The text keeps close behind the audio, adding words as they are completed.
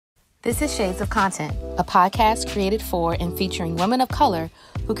This is Shades of Content, a podcast created for and featuring women of color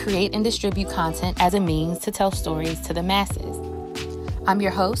who create and distribute content as a means to tell stories to the masses. I'm your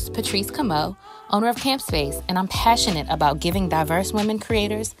host, Patrice Camo, owner of CAMPspace, and I'm passionate about giving diverse women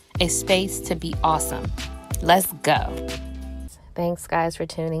creators a space to be awesome. Let's go. Thanks, guys, for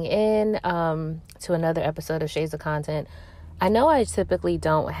tuning in to another episode of Shades of Content. I know I typically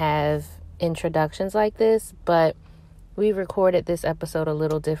don't have introductions like this, but we recorded this episode a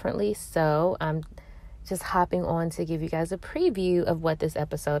little differently, so I'm just hopping on to give you guys a preview of what this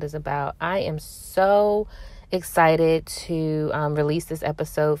episode is about. I am so excited to release this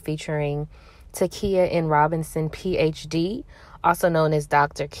episode featuring Tykeia N. Robinson, PhD, also known as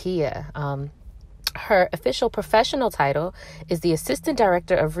Dr. Keia. Her official professional title is the Assistant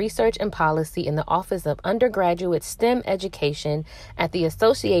Director of Research and Policy in the Office of Undergraduate STEM Education at the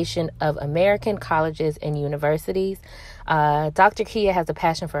Association of American Colleges and Universities. Dr. Keia has a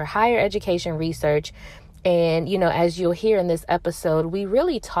passion for higher education research. And, you know, as you'll hear in this episode, we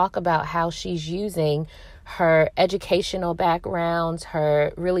really talk about how she's using her educational backgrounds,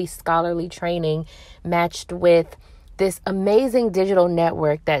 her really scholarly training, matched with this amazing digital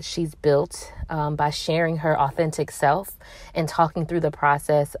network that she's built by sharing her authentic self and talking through the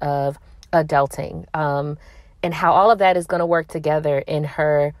process of adulting, and how all of that is going to work together in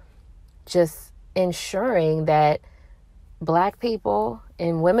her just ensuring that Black people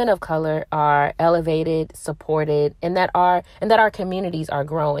and women of color are elevated, supported, and that our communities are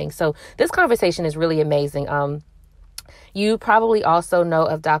growing. So this conversation is really amazing. You probably also know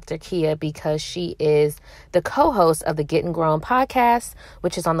of Dr. Keia because she is the co-host of the Gettin Grown podcast,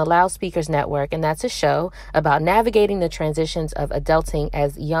 which is on the Loudspeakers Network, and that's a show about navigating the transitions of adulting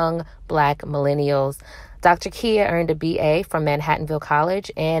as young Black millennials. Dr. Keia earned a BA from Manhattanville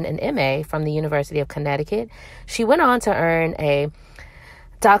College and an MA from the University of Connecticut. She went on to earn a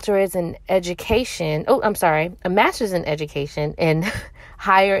master's in education in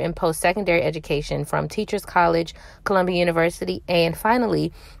higher and post-secondary education from Teachers College, Columbia University, and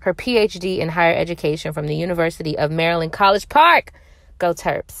finally, her PhD in higher education from the University of Maryland, College Park. Go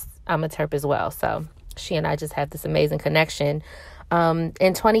Terps. I'm a Terp as well, so she and I just have this amazing connection. In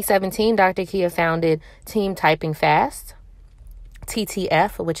 2017, Dr. Keia founded Team Typing Fast,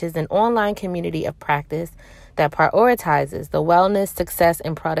 TTF, which is an online community of practice that prioritizes the wellness, success,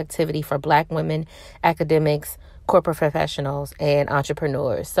 and productivity for Black women, academics, corporate professionals, and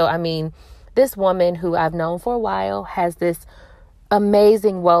entrepreneurs. So, I mean, this woman who I've known for a while has this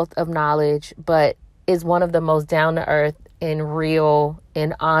amazing wealth of knowledge, but is one of the most down-to-earth and real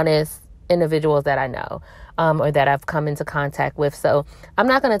and honest individuals that I know, or that I've come into contact with. So I'm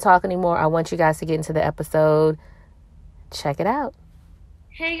not going to talk anymore. I want you guys to get into the episode. Check it out.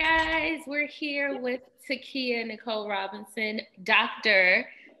 Hey guys, we're here with Tykeia Nicole Robinson, Dr.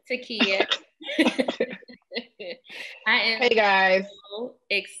 Tykeia. I am hey guys. So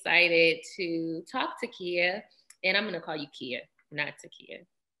excited to talk to Keia, and I'm going to call you Keia, not Tykeia.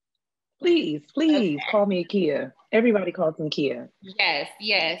 Please okay. Call me Keia. Everybody calls me Keia.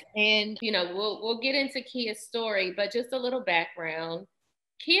 Yes. And, you know, we'll get into Keia's story, but just a little background.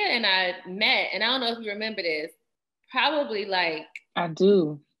 Keia and I met, and I don't know if you remember this, probably like I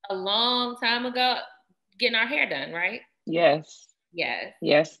do. A long time ago, getting our hair done, right? Yes.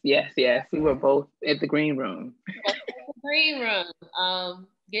 We were both at the green room.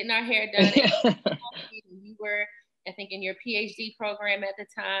 Getting our hair done. You were, I think, in your PhD program at the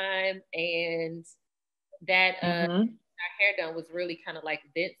time, and that our hair done was really kind of like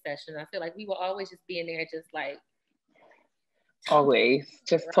vent session. I feel like we will always just be in there, just like always,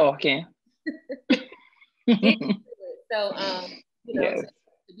 just talking. So, you know, yes.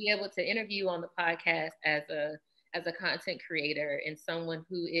 to be able to interview on the podcast as a content creator and someone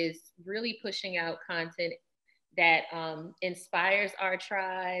who is really pushing out content that inspires our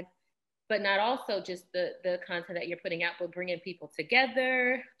tribe, but not also just the content that you're putting out, but bringing people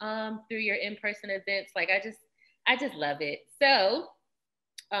together through your in-person events. Like, I just love it. So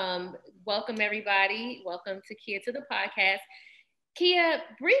welcome everybody. Welcome to Keia to the podcast. Keia,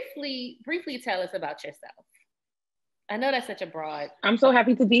 briefly tell us about yourself. I know that's such a broad. I'm so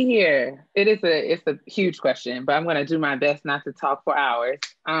happy to be here. It's a huge question, but I'm going to do my best not to talk for hours.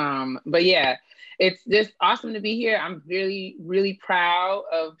 But yeah, it's just awesome to be here. I'm really, really proud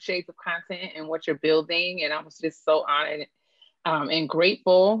of Shades of Content and what you're building. And I was just so honored and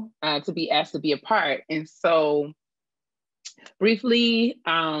grateful to be asked to be a part. And so briefly,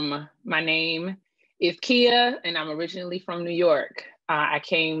 my name is Keia, and I'm originally from New York. I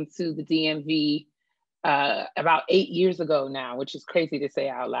came to the DMV about 8 years ago now, which is crazy to say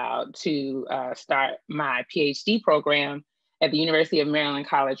out loud, to start my PhD program at the University of Maryland,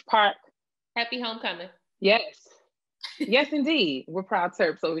 College Park. Happy homecoming. Yes. Yes, indeed. We're proud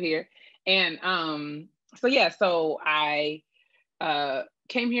Terps over here. And so I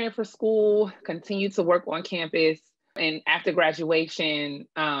came here for school, continued to work on campus. And after graduation,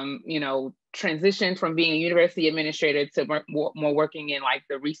 transitioned from being a university administrator to more working in like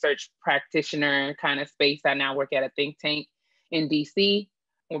the research practitioner kind of space. I now work at a think tank in DC,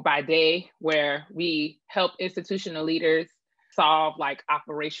 or by day, where we help institutional leaders solve like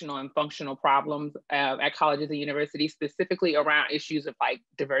operational and functional problems at colleges and universities, specifically around issues of like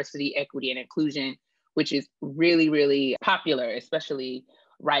diversity, equity, and inclusion, which is really, really popular, especially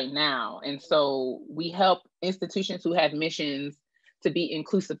right now. And so we help institutions who have missions to be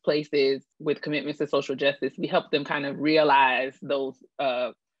inclusive places with commitments to social justice. We help them kind of realize those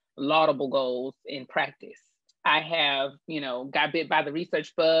laudable goals in practice. I have, got bit by the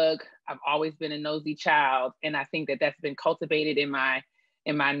research bug. I've always been a nosy child. And I think that that's been cultivated in my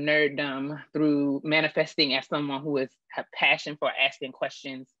nerddom through manifesting as someone who has a passion for asking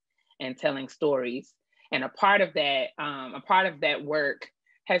questions and telling stories. And a part of that work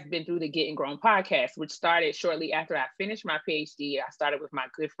has been through the Gettin Grown podcast, which started shortly after I finished my PhD. I started with my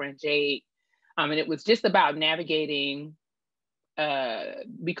good friend Jade. And it was just about navigating,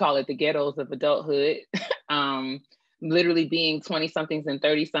 we call it the ghettos of adulthood, literally being 20 somethings and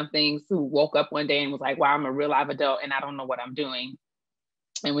 30 somethings who woke up one day and was like, wow, I'm a real live adult and I don't know what I'm doing.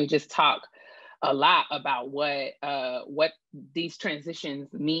 And we just talk a lot about what these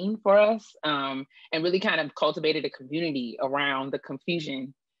transitions mean for us, and really kind of cultivated a community around the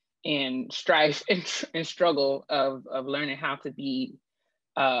confusion and strife and struggle of learning how to be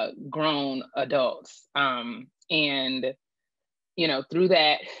grown adults. And through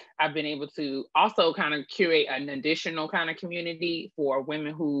that, I've been able to also kind of curate an additional kind of community for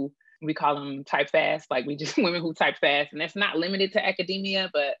women who, we call them type fast, like women who type fast. And that's not limited to academia,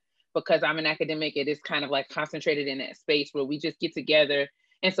 but because I'm an academic, it is kind of like concentrated in that space where we just get together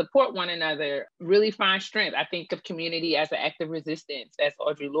and support one another, really find strength. I think of community as an act of resistance, as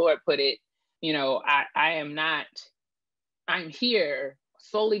Audre Lorde put it. I'm here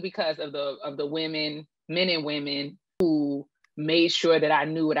solely because of the women, men and women who made sure that I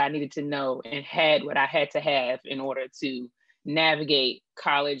knew what I needed to know and had what I had to have in order to navigate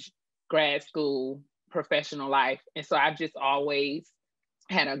college, grad school, professional life. And so I've just always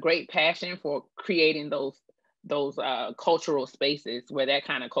had a great passion for creating those cultural spaces where that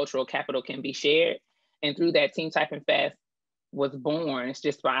kind of cultural capital can be shared. And through that, Team Type and Fast was born. It's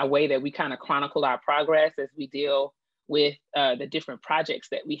just by a way that we kind of chronicle our progress as we deal with the different projects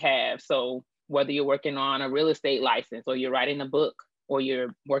that we have. So whether you're working on a real estate license, or you're writing a book, or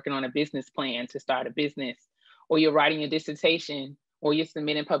you're working on a business plan to start a business, or you're writing a dissertation, or you're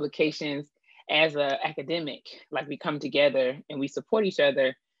submitting publications as an academic, like we come together and we support each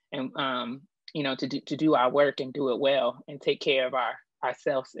other and to do our work and do it well and take care of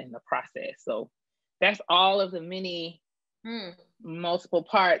ourselves in the process. So that's all of the many multiple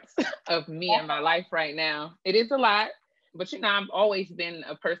parts of me and my life right now. It is a lot, but I've always been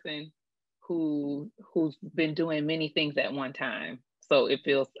a person who's been doing many things at one time. So it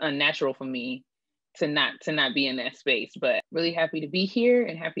feels unnatural for me to not be in that space, but really happy to be here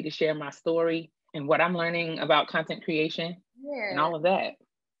and happy to share my story and what I'm learning about content creation and all of that.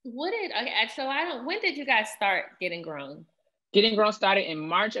 When did you guys start Gettin Grown? Gettin Grown started in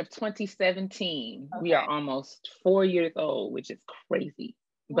March of 2017. Okay. We are almost 4 years old, which is crazy.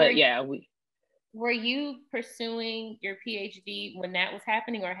 Were you pursuing your PhD when that was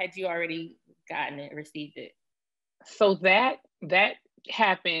happening, or had you already gotten it, received it? So that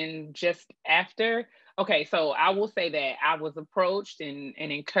happened just after. Okay, so I will say that I was approached and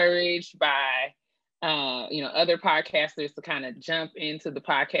encouraged by other podcasters to kind of jump into the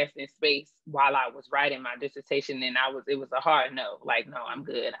podcasting space while I was writing my dissertation. And it was a hard no, like, no, I'm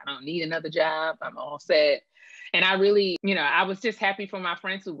good. I don't need another job. I'm all set. And I really, I was just happy for my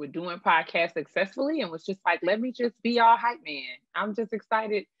friends who were doing podcasts successfully and was just like, let me just be your hype man. I'm just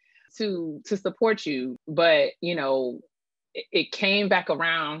excited to support you. But, it came back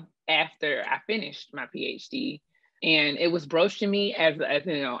around after I finished my PhD. And it was broached to me as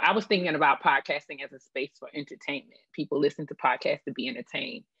I was thinking about podcasting as a space for entertainment. People listen to podcasts to be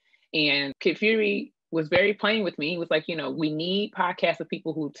entertained. And Kid Fury was very plain with me. He was like, we need podcasts of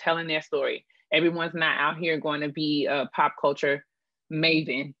people who are telling their story. Everyone's not out here going to be a pop culture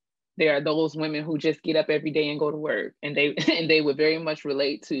maven. There are those women who just get up every day and go to work, and they would very much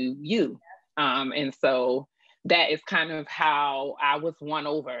relate to you. And so that is kind of how I was won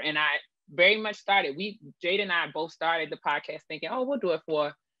over. And I very much started. Jade and I both started the podcast thinking, oh, we'll do it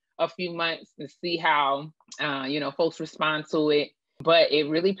for a few months and see how, folks respond to it. But it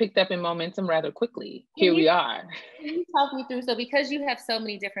really picked up in momentum rather quickly. Here we are. Can you talk me through? So because you have so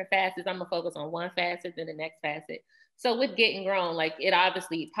many different facets, I'm gonna focus on one facet, then the next facet. So with Gettin Grown, like it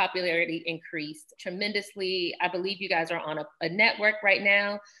obviously popularity increased tremendously. I believe you guys are on a network right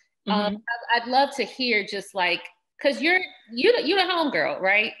now. I'd love to hear just like, cause you're the homegirl,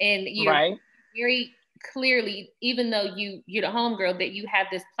 right? And you're right. very clearly, even though you're the homegirl, that you have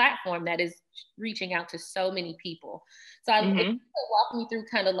this platform that is reaching out to so many people. So I walk me through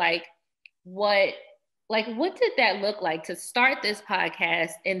kind of like what did that look like to start this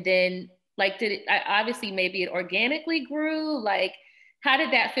podcast? And then like, obviously maybe it organically grew. Like, how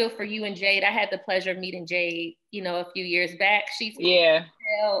did that feel for you and Jade? I had the pleasure of meeting Jade, a few years back. She's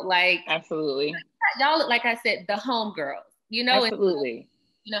like, absolutely. Y'all, like I said, the homegirls, absolutely.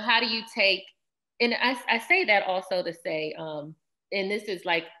 And, how do you take, and I say that also to say, and this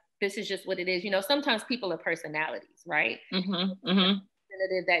is just what it is. Sometimes people are personalities, right?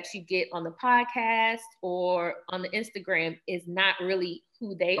 That you get on the podcast or on the Instagram is not really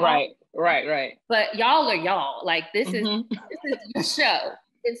who they are. Right. But y'all are y'all. Like this is your show.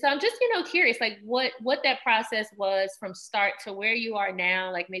 And so I'm just, curious, like what that process was from start to where you are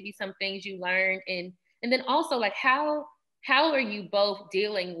now, like maybe some things you learned, and then also like how are you both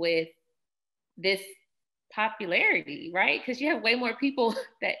dealing with this popularity, right? Because you have way more people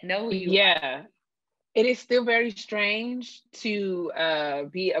that know who you are. It is still very strange to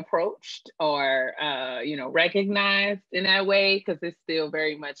be approached or, recognized in that way, because it's still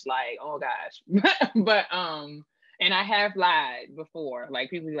very much like, oh gosh. But, and I have lied before. Like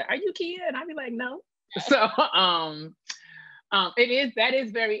people be like, are you Keia? And I'd be like, no. So that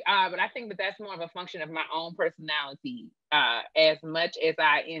is very odd, but I think that's more of a function of my own personality. As much as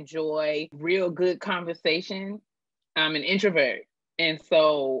I enjoy real good conversation, I'm an introvert. And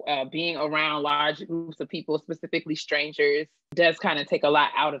so being around large groups of people, specifically strangers, does kind of take a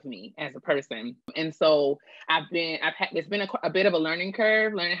lot out of me as a person. And so it's been a bit of a learning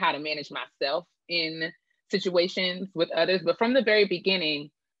curve, learning how to manage myself in situations with others. But from the very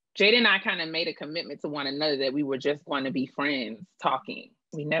beginning, Jade and I kind of made a commitment to one another that we were just going to be friends talking.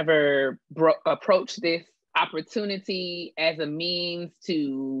 We never approached this opportunity as a means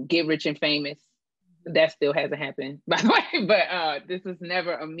to get rich and famous. That still hasn't happened, by the way, but this was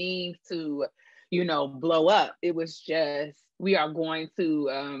never a means to, blow up. It was just, we are going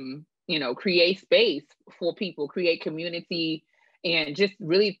to, create space for people, create community, and just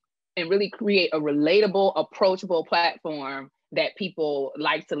really create a relatable, approachable platform that people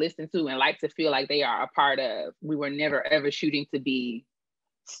like to listen to and like to feel like they are a part of. We were never ever shooting to be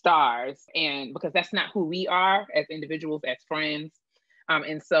stars, and because that's not who we are as individuals, as friends.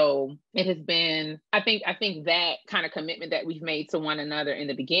 And so it has been, I think that kind of commitment that we've made to one another in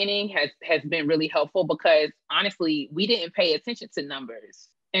the beginning has been really helpful, because honestly, we didn't pay attention to numbers,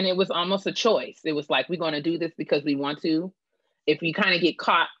 and it was almost a choice. It was like, we're going to do this because we want to. If you kind of get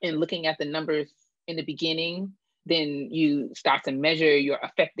caught in looking at the numbers in the beginning, then you start to measure your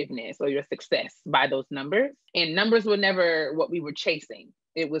effectiveness or your success by those numbers. And numbers were never what we were chasing.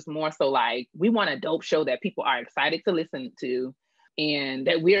 It was more so like, we want a dope show that people are excited to listen to and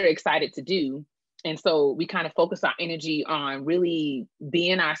that we're excited to do. And so we kind of focus our energy on really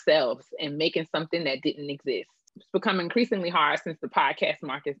being ourselves and making something that didn't exist. It's become increasingly hard since the podcast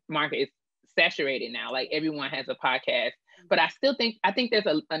market is saturated now. Like everyone has a podcast, but I think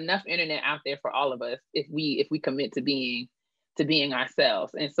there's enough internet out there for all of us if we commit to being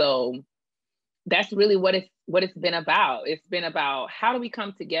ourselves. And so that's really what it's been about. It's been about, how do we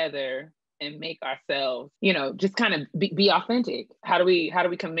come together and make ourselves, just kind of be authentic? How do we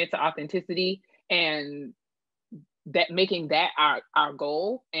commit to authenticity, and that making that our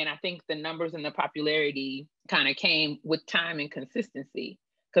goal? And I think the numbers and the popularity kind of came with time and consistency,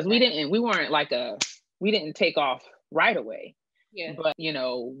 because we didn't take off right away. Yeah. But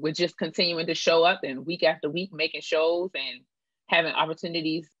we're just continuing to show up, and week after week making shows and having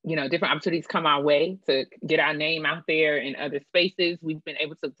opportunities, different opportunities come our way to get our name out there in other spaces. We've been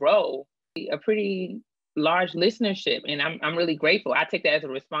able to grow a pretty large listenership, and I'm really grateful. I take that as a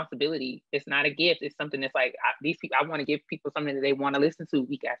responsibility. It's not a gift. It's something that's like, these people, I want to give people something that they want to listen to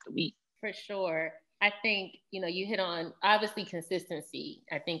week after week. For sure. I think, you hit on, obviously, consistency.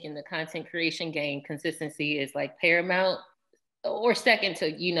 I think in the content creation game, consistency is like paramount, or second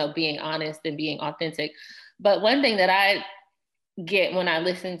to, being honest and being authentic. But one thing that I get when I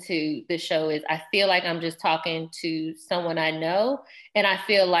listen to the show is I feel like I'm just talking to someone I know, and I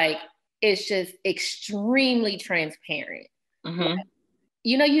feel like it's just extremely transparent. Mm-hmm.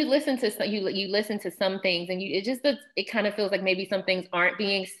 you know, you listen to some things, and it kind of feels like maybe some things aren't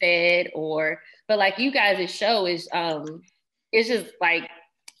being said, but like you guys' show is it's just like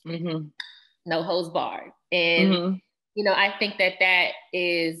no holds barred, and you know, I think that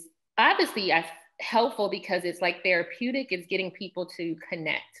is obviously helpful because it's like therapeutic. It's getting people to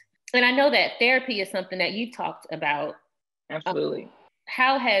connect, and I know that therapy is something that you talked about. Absolutely.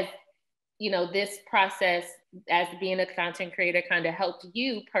 How has, you know, this process as being a content creator kind of helped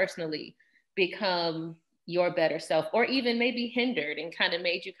you personally become your better self, or even maybe hindered and kind of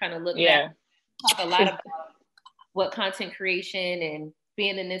made you kind of look back? Talk a lot about what content creation and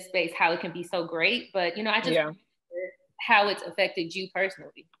being in this space, how it can be so great, but you know, I just wonder how it's affected you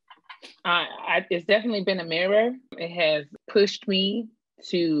personally. It's definitely been a mirror. It has pushed me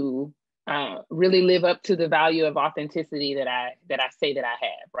to really live up to the value of authenticity that I say that I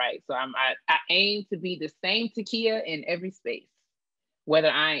have, right? So I aim to be the same Tykeia in every space, whether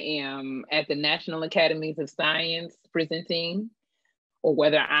I am at the National Academies of Science presenting, or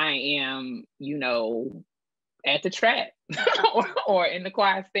whether I am, you know, at the track or in the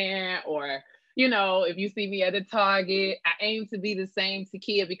choir stand, or, you know, if you see me at a Target, I aim to be the same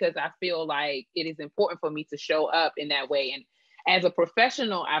Tykeia because I feel like it is important for me to show up in that way. And as a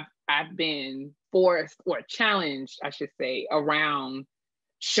professional, I've been forced or challenged, I should say, around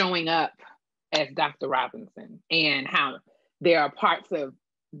showing up as Dr. Robinson, and how there are parts of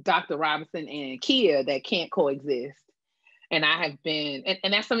Dr. Robinson and Keia that can't coexist. And I have been,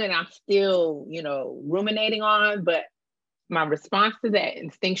 and that's something that I'm still, you know, ruminating on, but my response to that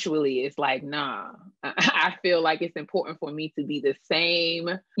instinctually is like, nah, I feel like it's important for me to be the same,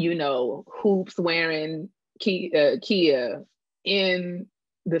 you know, hoops wearing Keia in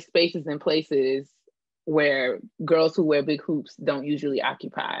the spaces and places where girls who wear big hoops don't usually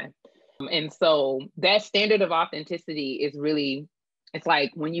occupy. And so that standard of authenticity is really, it's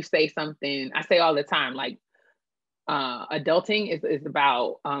like when you say something, I say all the time, like, adulting is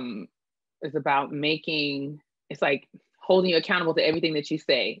about making, it's like holding you accountable to everything that you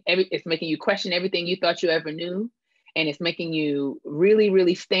say. It's making you question everything you thought you ever knew. And it's making you really,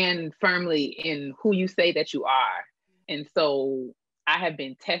 really stand firmly in who you say that you are. And so I have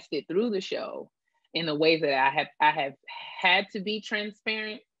been tested through the show in the ways that I have had to be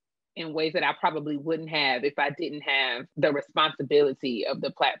transparent in ways that I probably wouldn't have if I didn't have the responsibility of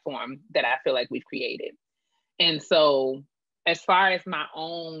the platform that I feel like we've created. And so as far as my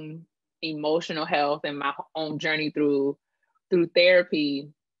own emotional health and my own journey through therapy,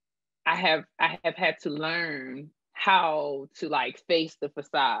 I have had to learn how to like face the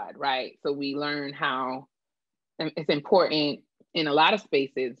facade, right? So we learn how it's important in a lot of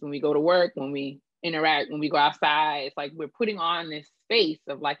spaces when we go to work, when we interact, when we go outside. It's like we're putting on this space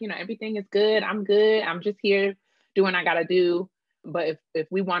of like, you know, everything is good. I'm just here doing what I gotta do. But if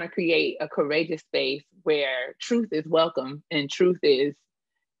we want to create a courageous space where truth is welcome and truth is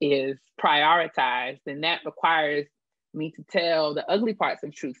prioritized, then that requires me to tell the ugly parts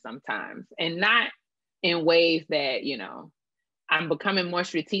of truth sometimes, and not in ways that, you know, I'm becoming more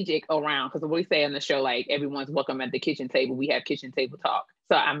strategic around, because we say on the show, like, everyone's welcome at the kitchen table. We have kitchen table talk.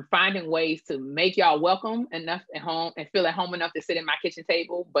 So I'm finding ways to make y'all welcome enough at home and feel at home enough to sit at my kitchen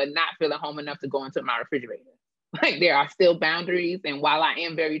table, but not feel at home enough to go into my refrigerator. Like, there are still boundaries. And while I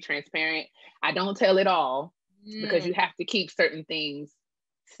am very transparent, I don't tell it all, because you have to keep certain things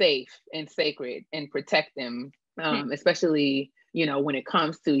safe and sacred and protect them, especially, you know, when it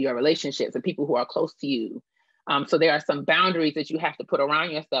comes to your relationships and people who are close to you. So there are some boundaries that you have to put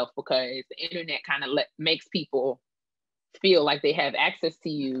around yourself, because the internet kind of makes people feel like they have access to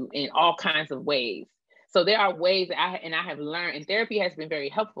you in all kinds of ways. So there are ways that I have learned, and therapy has been very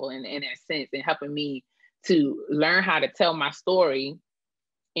helpful in that sense, in helping me to learn how to tell my story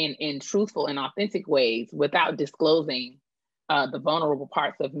in truthful and authentic ways without disclosing the vulnerable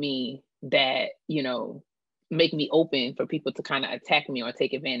parts of me that, you know, make me open for people to kind of attack me or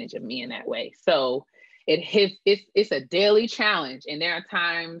take advantage of me in that way. So it's a daily challenge. And there are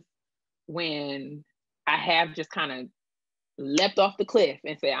times when I have just kind of leapt off the cliff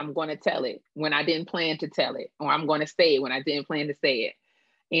and say, I'm going to tell it when I didn't plan to tell it, or I'm going to say it when I didn't plan to say it.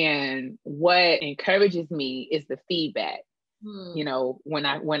 And what encourages me is the feedback. You know, when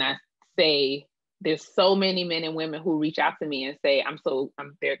I say, there's so many men and women who reach out to me and say,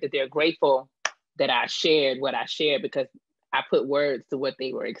 they're grateful that I shared what I shared, because I put words to what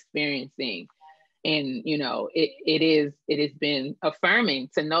they were experiencing. And, you know, it has been affirming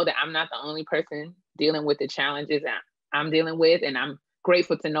to know that I'm not the only person dealing with the challenges that I'm dealing with. And I'm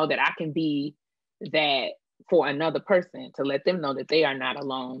grateful to know that I can be that for another person, to let them know that they are not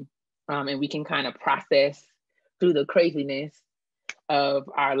alone. And we can kind of process through the craziness of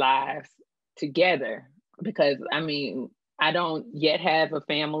our lives together. Because I mean, I don't yet have a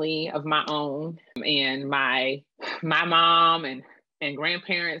family of my own, and my mom and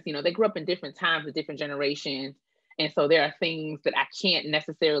grandparents, you know, they grew up in different times with different generations, and so there are things that I can't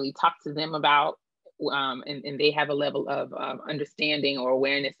necessarily talk to them about, and they have a level of understanding or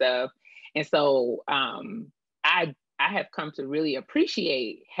awareness of, and so I have come to really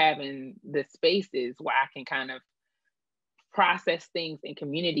appreciate having the spaces where I can kind of process things in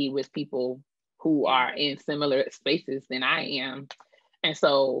community with people who are in similar spaces than I am. And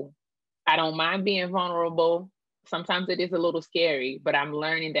so I don't mind being vulnerable. Sometimes it is a little scary, but I'm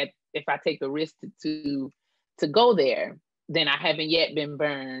learning that if I take the risk to go there, then I haven't yet been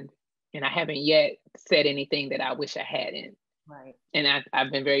burned, and I haven't yet said anything that I wish I hadn't. Right. And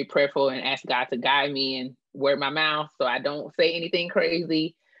I've been very prayerful and asked God to guide me and word my mouth so I don't say anything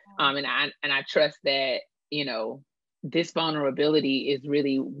crazy. And I trust that, you know, this vulnerability is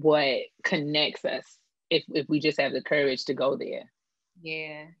really what connects us if we just have the courage to go there.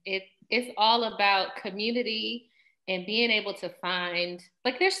 Yeah, it's all about community and being able to find,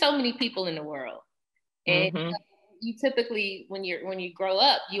 like, there's so many people in the world, and you typically, when you grow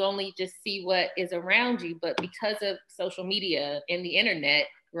up, you only just see what is around you, but because of social media and the internet,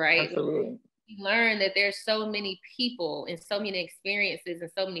 right? Absolutely. You learn that there's so many people and so many experiences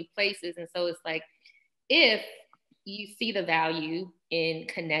and so many places, and so it's like, if you see the value in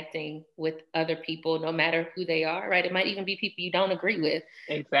connecting with other people, no matter who they are, right? It might even be people you don't agree with.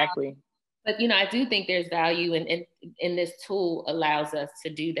 Exactly. But, you know, I do think there's value in this tool allows us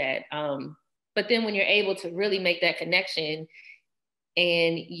to do that. But then when you're able to really make that connection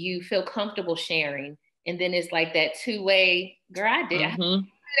and you feel comfortable sharing, and then it's like that two-way, girl, I did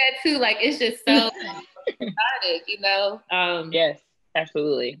that too. Like, it's just so cathartic, you know? Yes,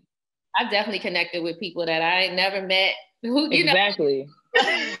 absolutely. I've definitely connected with people that I ain't never met. Who, you exactly.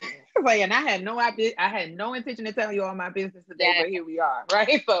 Like, and I had no idea. I had no intention of telling you all my business today, but here we are,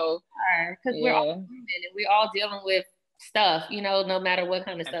 right? So, because we're all human and we're all dealing with stuff, you know, no matter what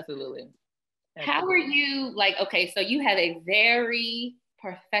kind of stuff. Absolutely. How are you, like, okay, so you have a very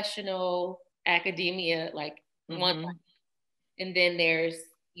professional academia, like one, and then there's,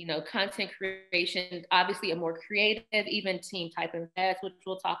 you know, content creation, obviously a more creative, even team type of class, which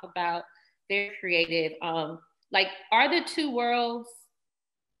we'll talk about. They're creative. Like, are the two worlds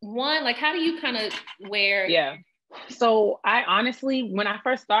one? Like, how do you kind of wear? Yeah. So I honestly, when I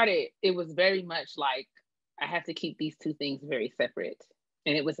first started, it was very much like I have to keep these two things very separate.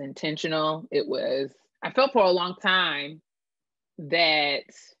 And it was intentional. I felt for a long time that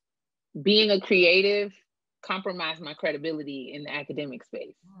being a creative compromised my credibility in the academic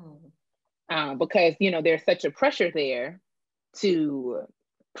space. Because, you know, there's such a pressure there to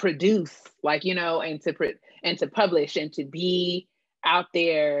produce, like, you know, and to publish and to be out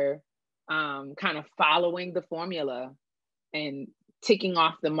there kind of following the formula and ticking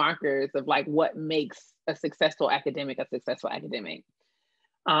off the markers of like what makes a successful academic.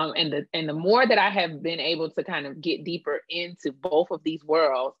 And the more that I have been able to kind of get deeper into both of these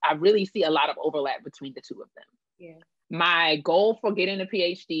worlds, I really see a lot of overlap between the two of them. Yeah. My goal for getting a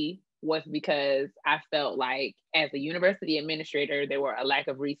PhD was because I felt like as a university administrator, there were a lack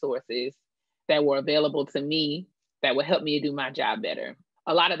of resources that were available to me that would help me do my job better.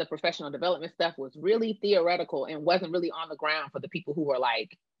 A lot of the professional development stuff was really theoretical and wasn't really on the ground for the people who were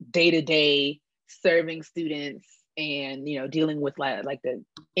like day-to-day serving students and, you know, dealing with like the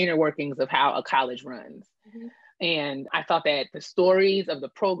inner workings of how a college runs. And I thought that the stories of the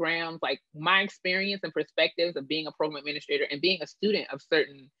programs, like my experience and perspectives of being a program administrator and being a student of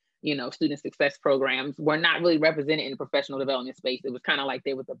certain, you know, student success programs were not really represented in the professional development space. It was kind of like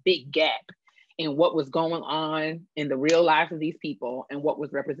there was a big gap in what was going on in the real lives of these people and what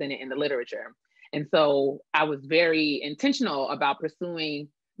was represented in the literature. And so I was very intentional about pursuing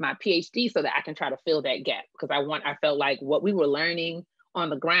my PhD so that I can try to fill that gap, because I felt like what we were learning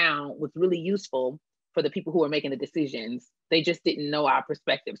on the ground was really useful for the people who were making the decisions. They just didn't know our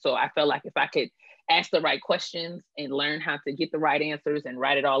perspective. So I felt like if I could ask the right questions and learn how to get the right answers and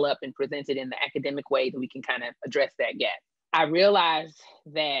write it all up and present it in the academic way, that we can kind of address that gap. I realized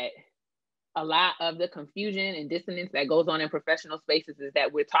that a lot of the confusion and dissonance that goes on in professional spaces is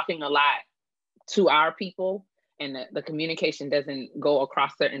that we're talking a lot to our people, and the communication doesn't go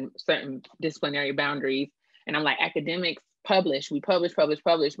across certain disciplinary boundaries. And I'm like, academics we publish,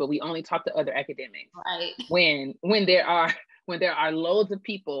 but we only talk to other academics. Right. When there are loads of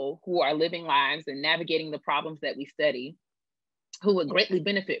people who are living lives and navigating the problems that we study, who would greatly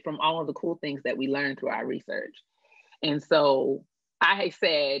benefit from all of the cool things that we learn through our research. And so I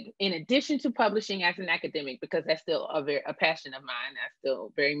said, in addition to publishing as an academic, because that's still a passion of mine, I'm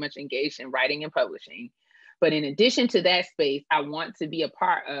still very much engaged in writing and publishing. But in addition to that space, I want to be a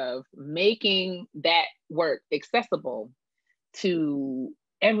part of making that work accessible to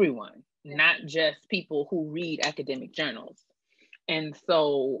everyone, not just people who read academic journals. And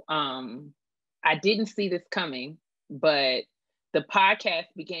so I didn't see this coming, but the podcast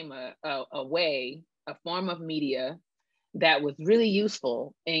became a way, a form of media that was really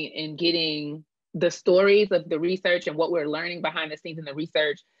useful in getting the stories of the research and what we're learning behind the scenes in the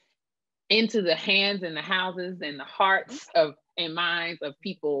research into the hands and the houses and the hearts of and minds of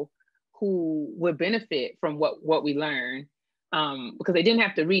people who would benefit from what we learn, because they didn't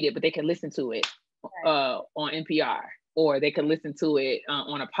have to read it, but they could listen to it on NPR, or they could listen to it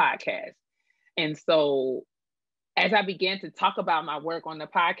on a podcast. And so as I began to talk about my work on the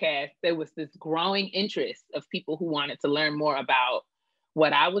podcast, there was this growing interest of people who wanted to learn more about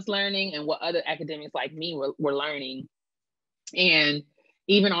what I was learning and what other academics like me were learning. And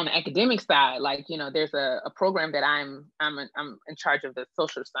even on the academic side, like, you know, there's a program that I'm in charge of the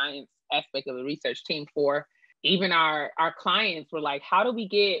social science aspect of the research team for. Even our clients were like, how do we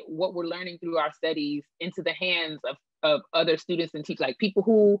get what we're learning through our studies into the hands of other students and teachers, like people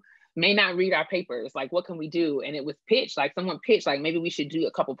who may not read our papers, like what can we do? And it was pitched, like someone pitched, like maybe we should do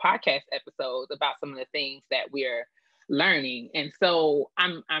a couple podcast episodes about some of the things that we're learning. And so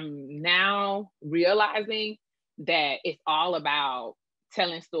I'm now realizing that it's all about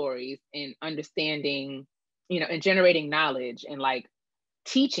telling stories and understanding, you know, and generating knowledge and like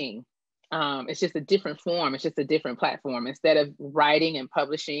teaching. It's just a different form. It's just a different platform. Instead of writing and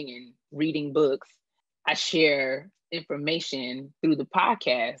publishing and reading books, I share information through the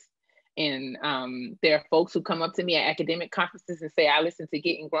podcast. And there are folks who come up to me at academic conferences and say, I listen to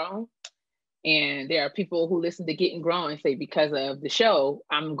Gettin Grown. And there are people who listen to Gettin Grown and say, because of the show,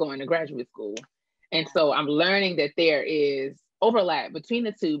 I'm going to graduate school. And so I'm learning that there is overlap between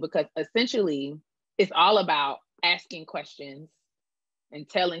the two, because essentially it's all about asking questions and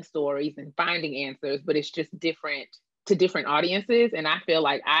telling stories and finding answers, but it's just different to different audiences. And I feel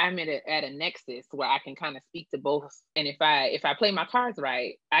like I'm at a nexus where I can kind of speak to both. And if I play my cards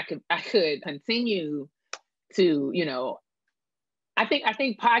right, I could continue to, you know, I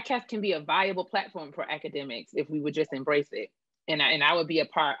think podcasts can be a viable platform for academics if we would just embrace it. And I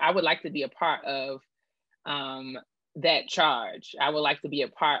would like to be a part of that charge. I would like to be a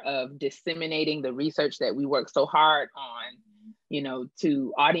part of disseminating the research that we work so hard on, you know,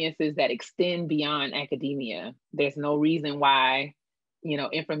 to audiences that extend beyond academia. There's no reason why, you know,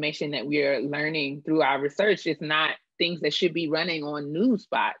 information that we're learning through our research is not things that should be running on news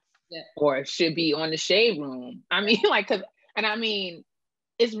spots or should be on the shade room. I mean, like,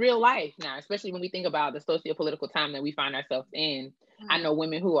 it's real life now, especially when we think about the socio-political time that we find ourselves in. I know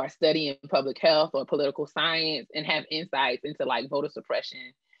women who are studying public health or political science and have insights into like voter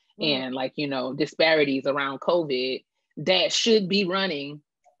suppression and like, you know, disparities around COVID that should be running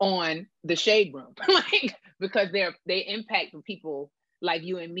on the shade room, like, because they impact people like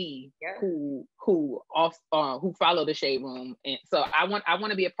you and me who follow the shade room. And so I want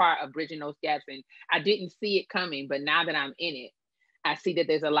to be a part of bridging those gaps. And I didn't see it coming, but now that I'm in it, I see that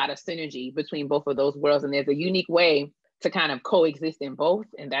there's a lot of synergy between both of those worlds, and there's a unique way to kind of coexist in both.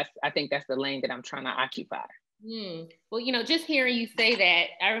 And I think that's the lane that I'm trying to occupy. Well, you know, just hearing you say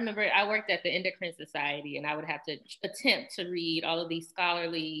that, I remember I worked at the Endocrine Society, and I would have to attempt to read all of these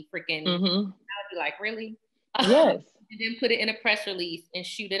scholarly freaking, I would be like, really? Yes. And then put it in a press release and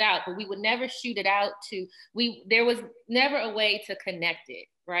shoot it out. But we would never shoot it out there was never a way to connect it,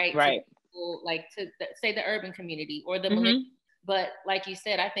 right? Right. To people, like say the urban community or the millennials. But like you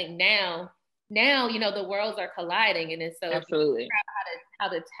said, I think now, you know, the worlds are colliding, and so absolutely how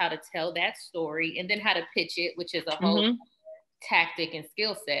to tell that story and then how to pitch it, which is a whole tactic and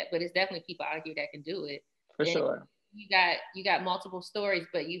skill set. But it's definitely people out here that can do it for sure. You got multiple stories,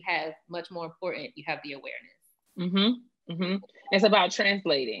 but you have much more important. You have the awareness. It's about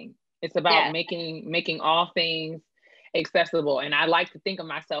translating. It's about making all things accessible. And I like to think of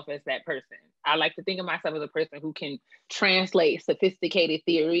myself as that person. I like to think of myself as a person who can translate sophisticated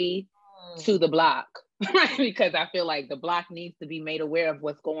theory to the block, right? Because I feel like the block needs to be made aware of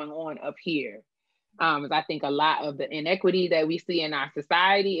what's going on up here. I think a lot of the inequity that we see in our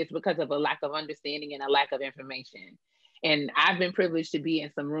society is because of a lack of understanding and a lack of information. And I've been privileged to be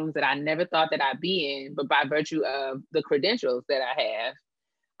in some rooms that I never thought that I'd be in, but by virtue of the credentials that I have,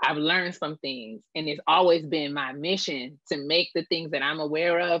 I've learned some things. And it's always been my mission to make the things that I'm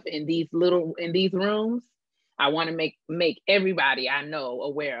aware of in these rooms, I want to make everybody I know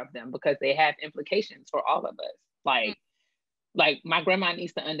aware of them, because they have implications for all of us. Like, like my grandma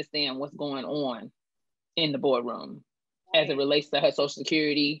needs to understand what's going on in the boardroom as it relates to her Social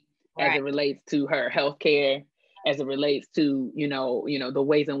Security, as it relates to her health care, as it relates to, the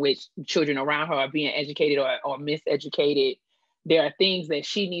ways in which children around her are being educated or miseducated. There are things that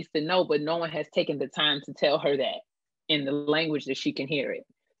she needs to know, but no one has taken the time to tell her that in the language that she can hear it.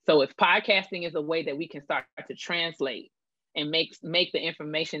 So if podcasting is a way that we can start to translate and make the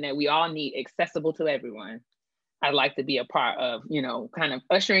information that we all need accessible to everyone, I'd like to be a part of, kind of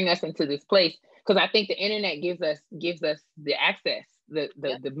ushering us into this place. Because I think the internet gives us the access,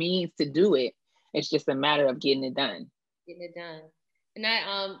 the means to do it. It's just a matter of getting it done. And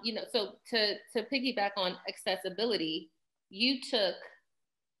I, so to piggyback on accessibility, we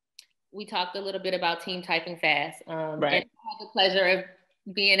talked a little bit about Team Typing Fast. And I had the pleasure of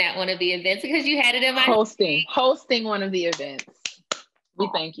being at one of the events because you had it in my hosting one of the events. We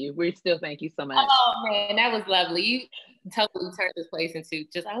thank you. We still thank you so much. Oh man, that was lovely. You totally turned this place into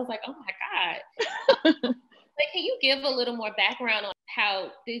I was like, oh my God. Can you give a little more background on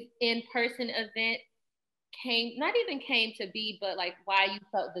how this in-person event not even came to be, but like why you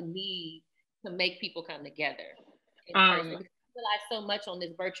felt the need to make people come together in person? Because I realize so much on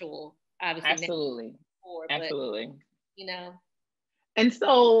this virtual, obviously. Absolutely. Absolutely. But, And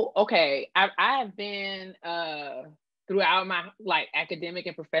so, okay, I have been, throughout my academic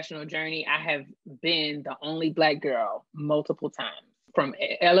and professional journey, I have been the only Black girl multiple times. From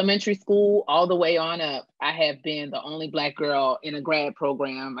elementary school all the way on up, I have been the only Black girl in a grad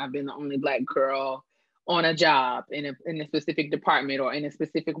program. I've been the only Black girl on a job in a specific department or in a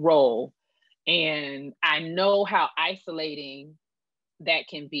specific role. And I know how isolating that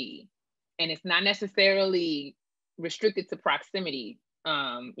can be. And it's not necessarily restricted to proximity. You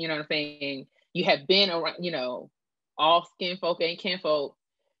know what I'm saying? You have been around, all skin folk ain't kinfolk.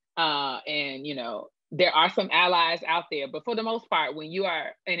 And, there are some allies out there, but for the most part, when you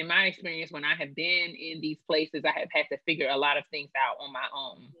are, and in my experience, when I have been in these places, I have had to figure a lot of things out on my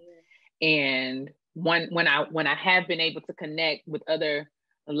own. And when I have been able to connect with other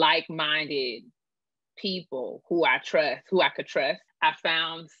like-minded people who I could trust, I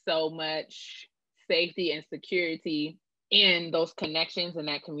found so much safety and security in those connections and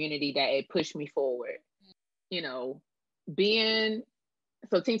that community that it pushed me forward.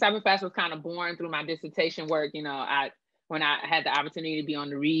 So Team Typing Fast was kind of born through my dissertation work. When I had the opportunity to be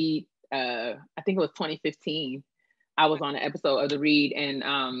on the read, I think it was 2015, I was on an episode of the read,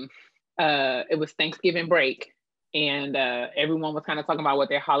 and it was Thanksgiving break. And everyone was kind of talking about what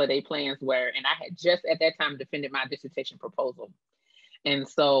their holiday plans were. And I had just at that time defended my dissertation proposal. And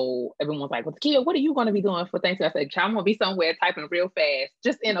so everyone was like, well, Keia, what are you going to be doing for Thanksgiving? I said, I'm going to be somewhere typing real fast,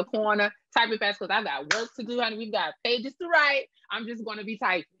 just in a corner, typing fast, because I've got work to do, honey. We've got pages to write. I'm just going to be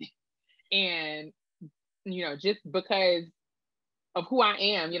typing. And, just because of who I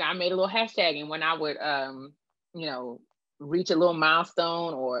am, I made a little hashtag. And when I would, reach a little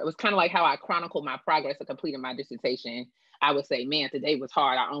milestone, or it was kind of like how I chronicled my progress of completing my dissertation, I would say, man, today was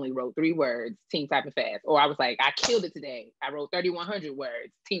hard. I only wrote 3 words, Team Typing Fast. Or I was like, I killed it today. I wrote 3,100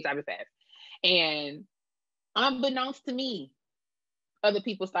 words, Team Typing Fast. And unbeknownst to me, other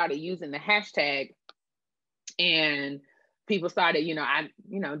people started using the hashtag, and people started, I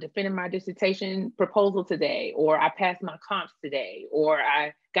defended my dissertation proposal today, or I passed my comps today, or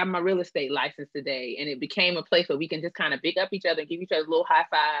I got my real estate license today. And it became a place where we can just kind of big up each other and give each other little high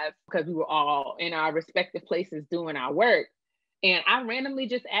fives, because we were all in our respective places doing our work. And I randomly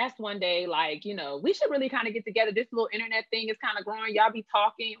just asked one day, we should really kind of get together. This little internet thing is kind of growing. Y'all be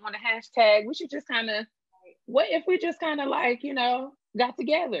talking on the hashtag. We should just kind of, what if we just kind of got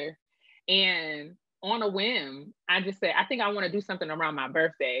together? And on a whim, I just said, I think I want to do something around my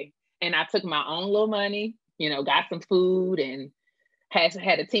birthday. And I took my own little money, got some food, and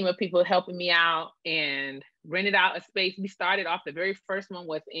had a team of people helping me out, and rented out a space. We started off, the very first one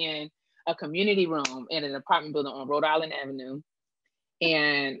was in a community room in an apartment building on Rhode Island Avenue.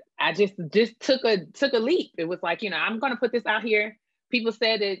 And I just took a leap. It was like, I'm going to put this out here. People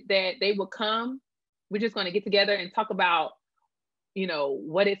said that they would come. We're just going to get together and talk about,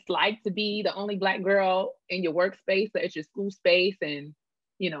 what it's like to be the only Black girl in your workspace or at your school space. And,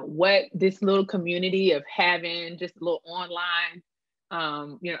 what this little community of having just a little online,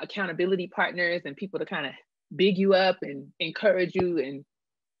 accountability partners and people to kind of big you up and encourage you, and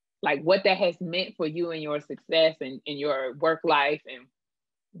what that has meant for you and your success and in your work life, and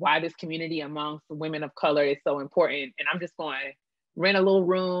why this community amongst women of color is so important. And I'm just going to rent a little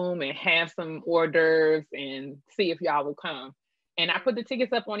room and have some hors d'oeuvres and see if y'all will come. And I put the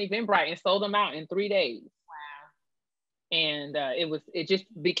tickets up on Eventbrite and sold them out in 3 days. Wow. And it just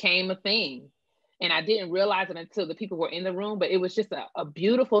became a thing. And I didn't realize it until the people were in the room, but it was just a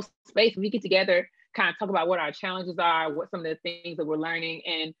beautiful space. We get together, kind of talk about what our challenges are, what some of the things that we're learning.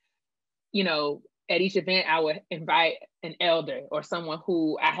 And, you know, at each event, I would invite an elder or someone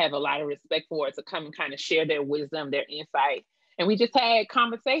who I have a lot of respect for to come and kind of share their wisdom, their insight. And we just had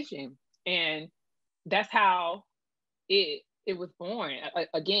conversation. And that's how it was born.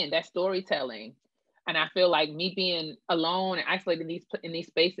 Again, that storytelling. And I feel like me being alone and isolated in these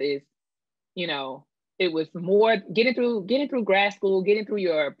spaces, you know, it was more getting through grad school, getting through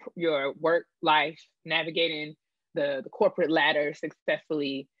your work life, navigating the corporate ladder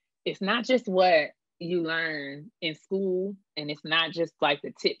successfully. It's not just what you learn in school, and it's not just like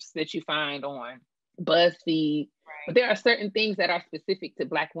the tips that you find on BuzzFeed, but there are certain things that are specific to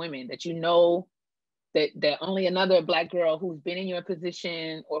Black women that you know that only another Black girl who's been in your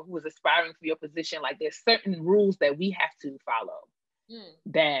position or who is aspiring for your position, like there's certain rules that we have to follow.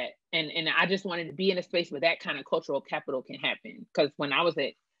 That and I just wanted to be in a space where that kind of cultural capital can happen. Because when I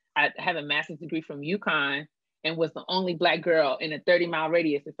have a master's degree from UConn and was the only Black girl in a 30-mile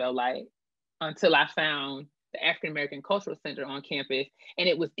radius, it felt like, until I found the African American Cultural Center on campus. And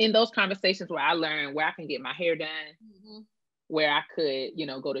it was in those conversations where I learned where I can get my hair done, where I could, you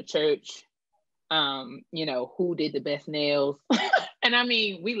know, go to church, you know, who did the best nails. And I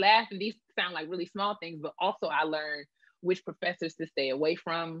mean, we laugh and these sound like really small things, but also I learned which professors to stay away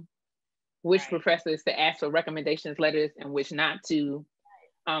from, which professors to ask for recommendations letters and which not to.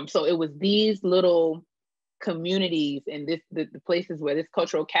 So it was these little communities and the places where this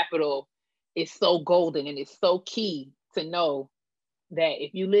cultural capital is so golden, and it's so key to know that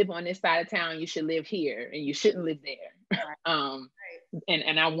if you live on this side of town, you should live here and you shouldn't live there.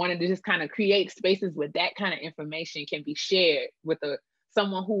 And I wanted to just kind of create spaces where that kind of information can be shared with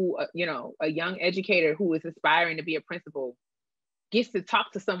someone who, you know, a young educator who is aspiring to be a principal gets to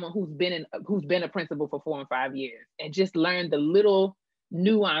talk to someone who's been a principal for 4 and 5 years and just learn the little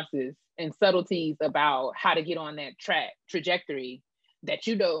nuances and subtleties about how to get on that trajectory that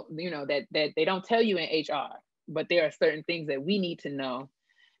you don't, you know, that they don't tell you in HR, but there are certain things that we need to know.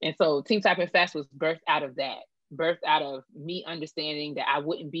 And so Team Type and Fast was birthed out of me understanding that I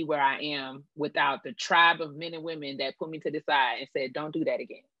wouldn't be where I am without the tribe of men and women that put me to the side and said, don't do that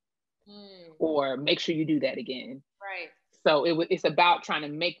again. Or make sure you do that again. Right. So it's about trying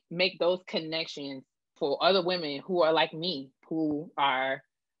to make those connections for other women who are like me, who are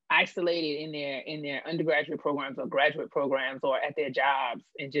isolated in their undergraduate programs or graduate programs or at their jobs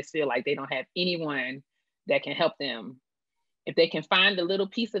and just feel like they don't have anyone that can help them. If they can find a little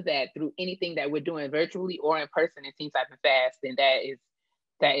piece of that through anything that we're doing virtually or in person in Team Type and Fast, then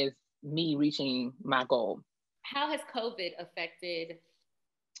that is me reaching my goal. How has COVID affected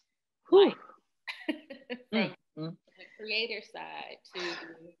life? From the creator side to,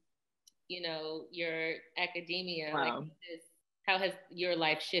 you know, your academia? Wow. Like, how has your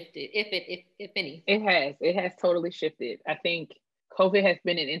life shifted, if any? It has totally shifted. I think COVID has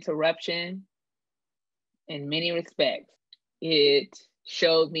been an interruption in many respects. It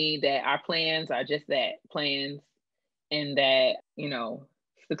showed me that our plans are just that, plans, and that, you know,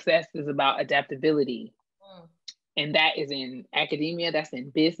 success is about adaptability. And that is in academia, that's in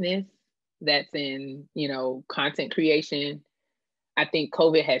business, that's in, you know, content creation. I think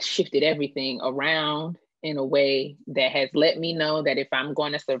COVID has shifted everything around in a way that has let me know that if I'm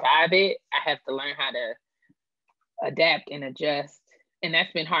going to survive it, I have to learn how to adapt and adjust. And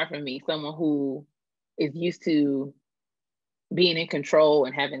that's been hard for me, someone who is used to being in control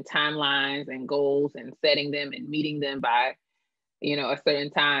and having timelines and goals and setting them and meeting them by, you know, a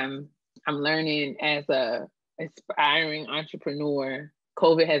certain time. I'm learning as a aspiring entrepreneur.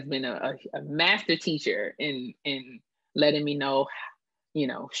 COVID has been a master teacher in letting me know, you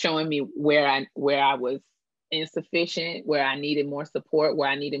know, showing me where I was insufficient, where I needed more support, where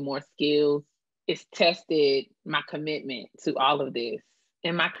I needed more skills. It's tested my commitment to all of this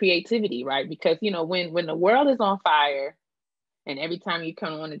and my creativity, right? Because, you know, when the world is on fire, and every time you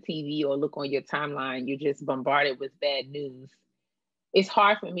come on the TV or look on your timeline, you're just bombarded with bad news. It's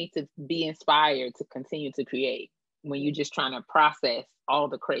hard for me to be inspired to continue to create when you're just trying to process all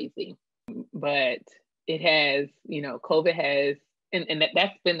the crazy. But it has, you know, COVID has, and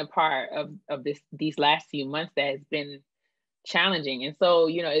that's been the part of these last few months that has been challenging. And so,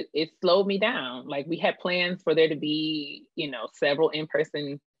 you know, it slowed me down. Like, we had plans for there to be, you know, several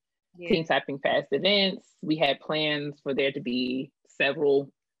in-person Team Type and Fast events. We had plans for there to be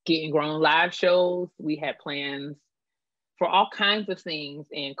several Gettin Grown live shows. We had plans for all kinds of things.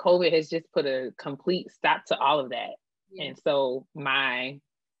 And COVID has just put a complete stop to all of that. And so my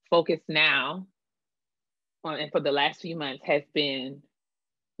focus now and for the last few months has been,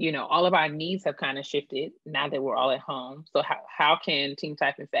 all of our needs have kind of shifted now that we're all at home. So how can Team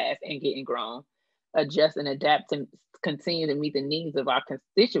Type Fast and Gettin Grown adjust and adapt to continue to meet the needs of our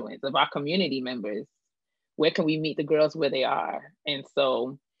constituents, of our community members? Where can we meet the girls where they are? And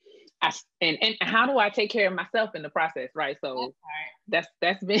so and how do I take care of myself in the process, right? So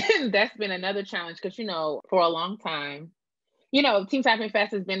that's been another challenge, because for a long time, Team Type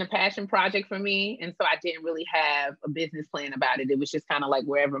Fast has been a passion project for me, and so I didn't really have a business plan about it. It was just kind of like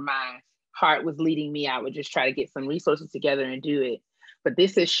wherever my heart was leading me, I would just try to get some resources together and do it. But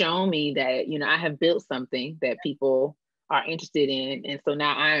this has shown me that I have built something that people are interested in, and so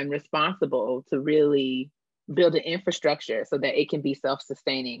now I am responsible to really build an infrastructure so that it can be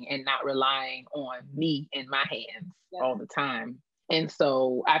self-sustaining and not relying on me and my hands all the time. And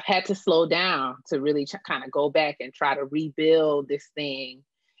so I've had to slow down to really kind of go back and try to rebuild this thing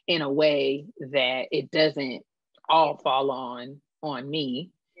in a way that it doesn't all fall on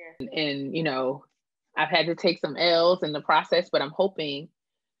me. And I've had to take some L's in the process, but my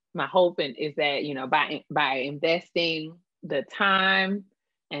hope is that, by investing the time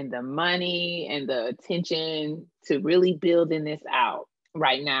and the money and the attention to really building this out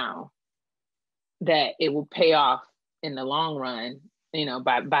right now, that it will pay off in the long run,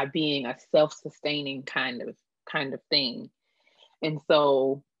 by being a self-sustaining kind of thing. And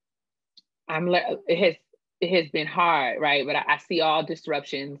so it has been hard, right? But I see all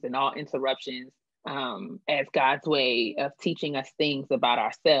disruptions and all interruptions as God's way of teaching us things about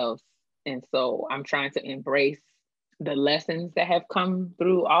ourselves. And so I'm trying to embrace the lessons that have come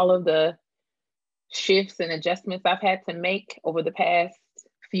through all of the shifts and adjustments I've had to make over the past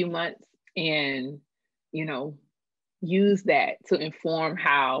few months, and, use that to inform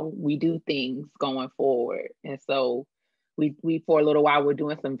how we do things going forward. And so we for a little while, we're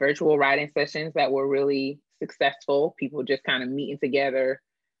doing some virtual writing sessions that were really successful. People just kind of meeting together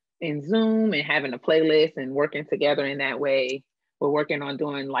in Zoom and having a playlist and working together in that way. We're working on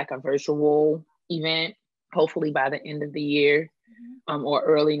doing like a virtual event, hopefully by the end of the year, or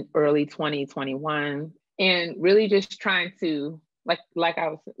early 2021, and really just trying to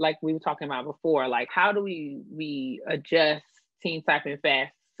like we were talking about before, like how do we adjust Team Type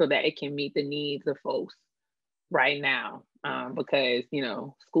Fast so that it can meet the needs of folks right now, because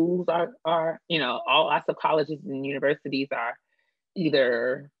schools are all lots of colleges and universities are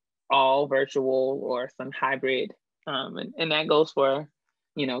either all virtual or some hybrid, and that goes for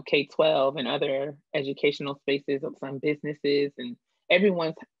K-12 and other educational spaces of some businesses, and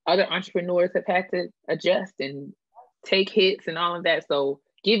other entrepreneurs have had to adjust and take hits and all of that. So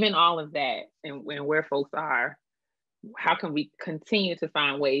given all of that and where folks are, how can we continue to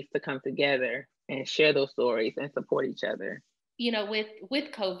find ways to come together and share those stories and support each other?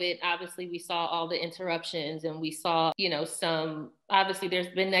 With COVID, obviously we saw all the interruptions, and we saw, obviously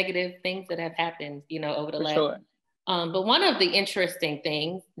there's been negative things that have happened, over the last. Sure. But one of the interesting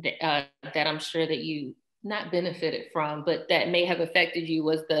things that I'm sure that you not benefited from, but that may have affected you,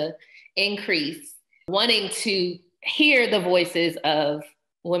 was the increase wanting to hear the voices of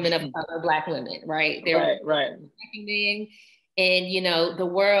women of color, Black women, right? Right. And, the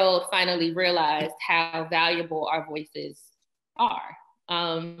world finally realized how valuable our voices are.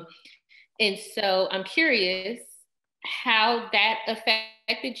 And so I'm curious how that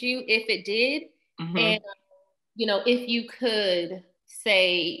affected you, if it did. Mm-hmm. And, if you could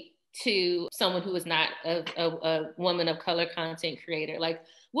say to someone who is not a woman of color content creator, like,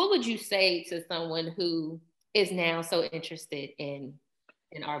 what would you say to someone who is now so interested in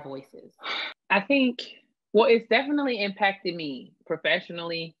our voices? I think, well, it's definitely impacted me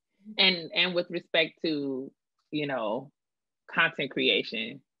professionally and with respect to, content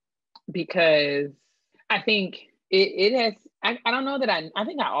creation, because I think it has, I don't know that I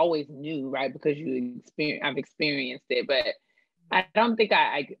think I always knew, right? Because I've experienced it, but I don't think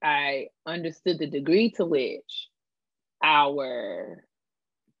I understood the degree to which our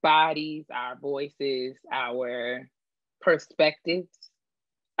bodies, our voices, our perspectives,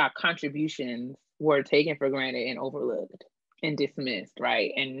 our contributions were taken for granted and overlooked and dismissed,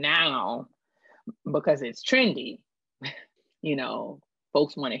 right? And now, because it's trendy,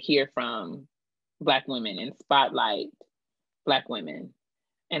 folks want to hear from Black women and spotlight Black women.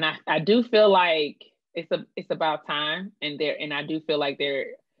 And I do feel like it's about time, and I do feel like there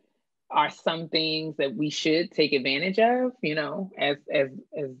are some things that we should take advantage of, as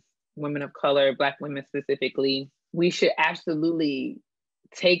women of color, Black women specifically. We should absolutely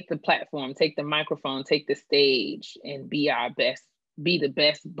take the platform, take the microphone, take the stage, and be the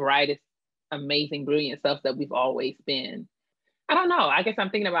best, brightest, amazing, brilliant self that we've always been. I don't know. I guess I'm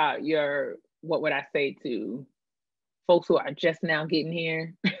thinking about what would I say to folks who are just now getting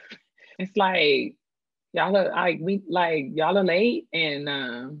here. It's like, y'all are y'all are late,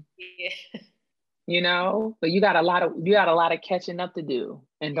 and you know, but you got a lot of catching up to do.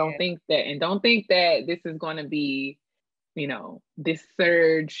 And don't think that this is going to be, you know, this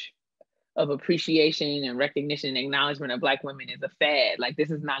surge of appreciation and recognition and acknowledgement of Black women is a fad. Like,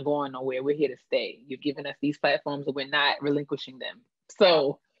 this is not going nowhere. We're here to stay. You've given us these platforms and we're not relinquishing them.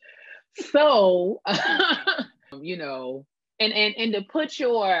 So you know, and to put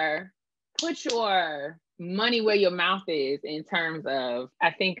your money where your mouth is, in terms of,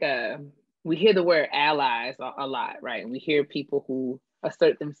 I think we hear the word allies a lot, right? And we hear people who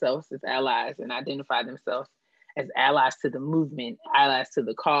assert themselves as allies and identify themselves as allies to the movement, allies to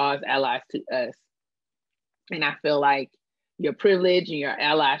the cause, allies to us. And I feel like your privilege and your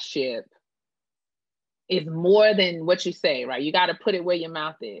allyship is more than what you say, right? You got to put it where your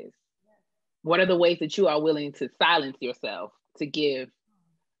mouth is. What are the ways that you are willing to silence yourself to give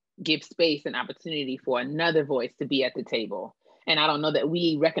space and opportunity for another voice to be at the table? And I don't know that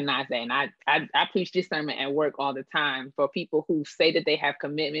we recognize that. And I preach this sermon at work all the time for people who say that they have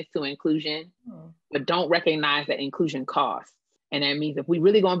commitments to inclusion, but don't recognize that inclusion costs. And that means if we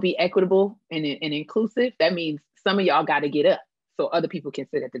really going to be equitable and inclusive, that means some of y'all got to get up so other people can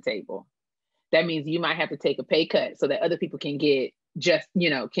sit at the table. That means you might have to take a pay cut so that other people can get just, you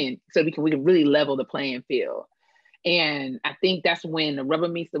know, so we can really level the playing field. And I think that's when the rubber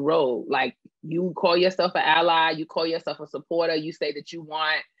meets the road. Like, you call yourself an ally, you call yourself a supporter, you say that you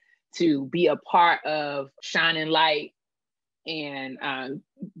want to be a part of shining light and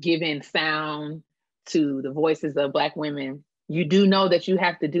giving sound to the voices of Black women. You do know that you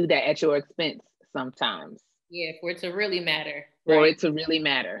have to do that at your expense sometimes. Yeah, for it to really matter. For it to really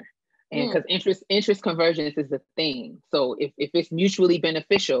matter. And because interest convergence is the thing. So if it's mutually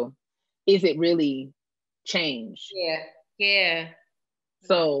beneficial, is it really change? Yeah.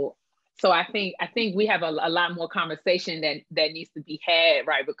 So I think we have a lot more conversation that needs to be had,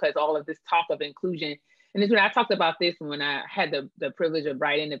 right? Because all of this talk of inclusion, and this, when I talked about this when I had the privilege of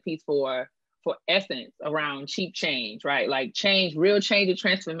writing the piece for Essence around cheap change, right? Like, real change and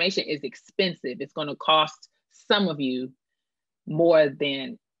transformation is expensive. It's going to cost some of you more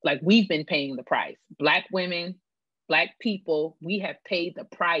than, like, we've been paying the price. Black women, Black people, we have paid the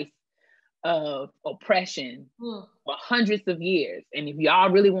price of oppression for hundreds of years. And if y'all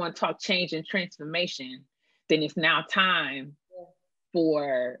really want to talk change and transformation, then it's now time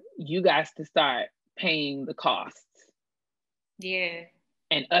for you guys to start paying the costs. Yeah.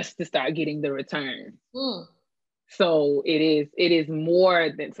 And us to start getting the return. So it is more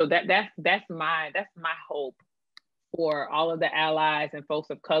than, so that's my hope for all of the allies and folks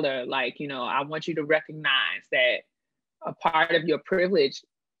of color. Like, you know, I want you to recognize that a part of your privilege,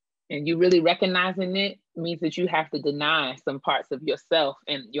 and you really recognizing it, means that you have to deny some parts of yourself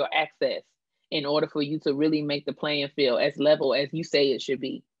and your access in order for you to really make the playing field as level as you say it should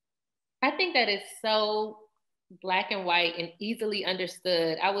be. I think that is so Black and white and easily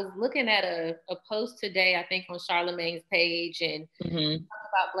understood. I was looking at a post today, I think on Charlamagne's page, and talk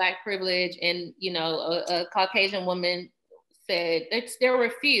about Black privilege. And, you know, a Caucasian woman said there were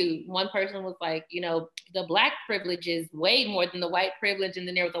a few. One person was like, you know, the Black privilege is way more than the white privilege. And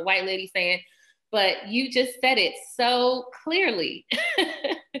then there was a white lady saying, but you just said it so clearly.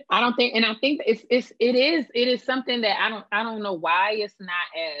 I think it is something that I don't know why it's not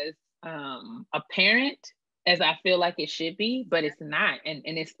as apparent as I feel like it should be, but it's not. And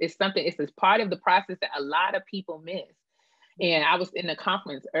it's something, it's this part of the process that a lot of people miss. And I was in a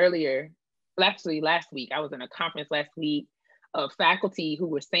conference last week, I was in a conference last week of faculty who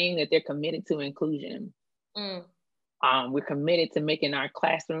were saying that they're committed to inclusion. We're committed to making our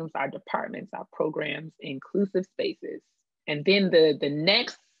classrooms, our departments, our programs inclusive spaces. And then the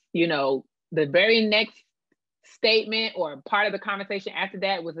next, you know, the very next statement or part of the conversation after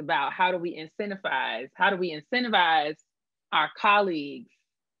that was about how do we incentivize our colleagues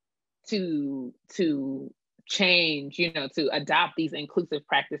to change, you know, to adopt these inclusive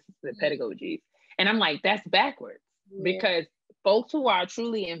practices and pedagogies. And I'm like, that's backwards, because folks who are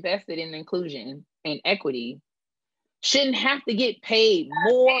truly invested in inclusion and equity shouldn't have to get paid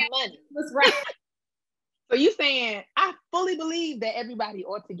more money. That's right. So you saying, I fully believe that everybody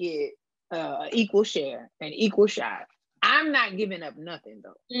ought to get equal share and equal shot. I'm not giving up nothing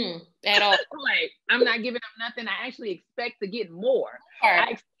though. At all. Like, I'm not giving up nothing. I actually expect to get more. I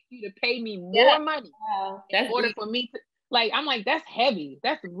expect you to pay me more money in order for me to, like, I'm like, that's heavy.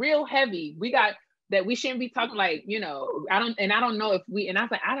 That's real heavy. We got that. We shouldn't be talking like, you know, I don't know if we, and I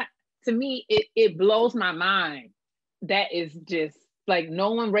was like, to me, it blows my mind. That is just like,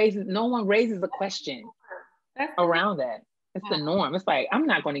 no one raises a question. around that. It's the norm. It's like, I'm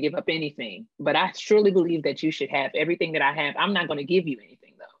not going to give up anything, but I surely believe that you should have everything that I have. I'm not going to give you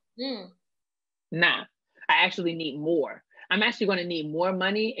anything though. Nah, I actually need more. I'm actually going to need more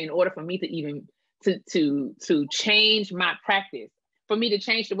money in order for me to even to change my practice, for me to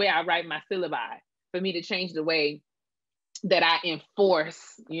change the way I write my syllabi, for me to change the way that I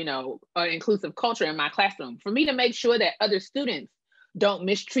enforce, an inclusive culture in my classroom, for me to make sure that other students don't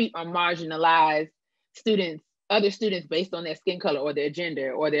mistreat or marginalize other students based on their skin color or their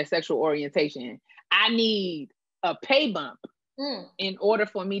gender or their sexual orientation. I need a pay bump in order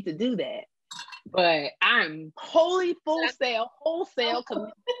for me to do that. But I'm wholesale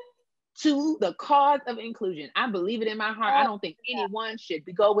committed to the cause of inclusion. I believe it in my heart. I don't think anyone should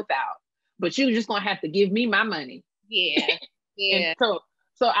go without, but you're just going to have to give me my money. Yeah. And so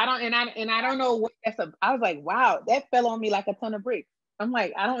I don't know what I was like, wow, that fell on me like a ton of bricks. I'm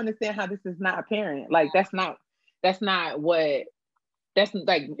like, I don't understand how this is not apparent. Like, that's not like,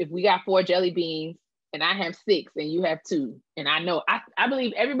 if we got 4 jelly beans and I have 6 and you have 2, and I know, I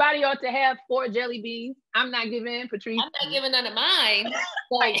believe everybody ought to have 4 jelly beans. I'm not giving Patrice. I'm not giving none of mine.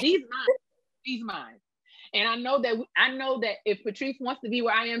 Like, these mine. And I know that if Patrice wants to be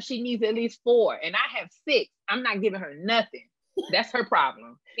where I am, she needs at least 4, and I have 6. I'm not giving her nothing. That's her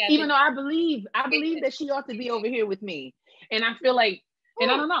problem. Yeah, even though I believe that she ought to be over here with me. And I feel like, and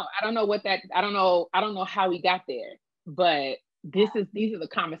I don't know how we got there, but these are the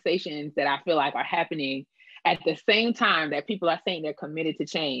conversations that I feel like are happening at the same time that people are saying they're committed to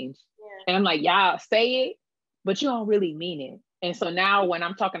change. Yeah. And I'm like, y'all say it, but you don't really mean it. And so now when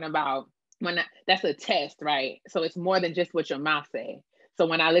I'm talking about, that's a test, right? So it's more than just what your mouth say. So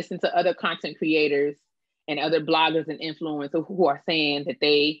when I listen to other content creators and other bloggers and influencers who are saying that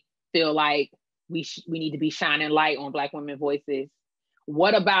they feel like we need to be shining light on Black women voices,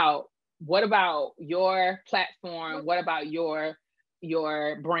 what about your platform? What about your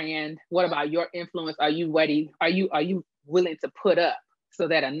brand? What about your influence? Are you ready? Are you willing to put up so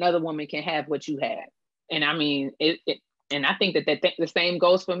that another woman can have what you have? And I mean, and I think that the same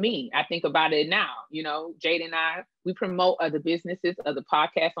goes for me. I think about it now. Jade and I, we promote other businesses, other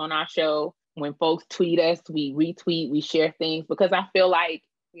podcasts on our show. When folks tweet us, we retweet, we share things, because I feel like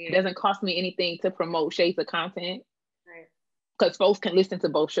it doesn't cost me anything to promote shades of content. Right. Because folks can listen to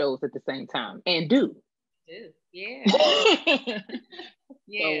both shows at the same time and do. Yeah.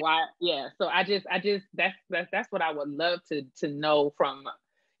 Yeah. So I just that's what I would love to know from,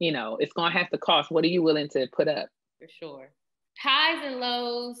 it's gonna have to cost. What are you willing to put up? For sure. Highs and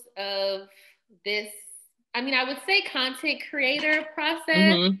lows of this, I mean, I would say content creator process.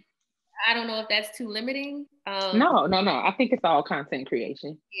 Mm-hmm. I don't know if that's too limiting. No. I think it's all content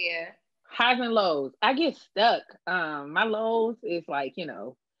creation. Yeah. Highs and lows. I get stuck. My lows is like,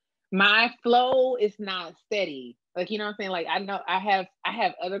 my flow is not steady. Like, you know what I'm saying? Like, I know I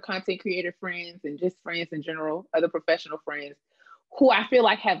have other content creator friends and just friends in general, other professional friends who I feel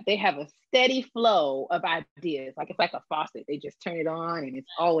like they have a steady flow of ideas. Like, it's like a faucet. They just turn it on and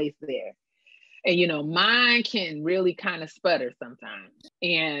it's always there. And, mine can really kind of sputter sometimes.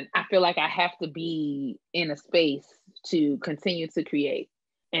 And I feel like I have to be in a space to continue to create.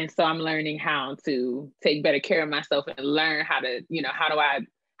 And so I'm learning how to take better care of myself and learn how to,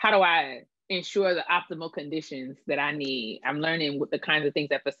 how do I ensure the optimal conditions that I need? I'm learning what the kinds of things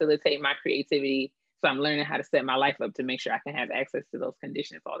that facilitate my creativity. So I'm learning how to set my life up to make sure I can have access to those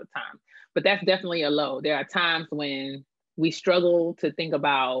conditions all the time. But that's definitely a low. There are times when we struggle to think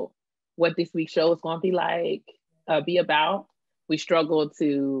about what this week's show is going to be about. We struggle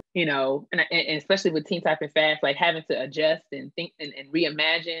to, and especially with Teen Type and Fast, like having to adjust and think and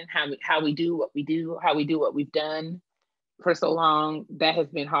reimagine how we do what we do, how we do what we've done for so long. That has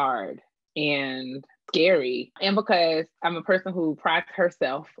been hard and scary. And because I'm a person who prides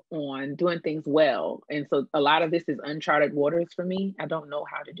herself on doing things well. And so a lot of this is uncharted waters for me. I don't know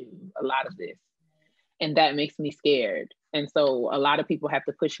how to do a lot of this. And that makes me scared. And so a lot of people have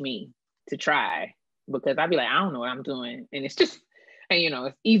to push me to try, because I'd be like, I don't know what I'm doing. And it's just, and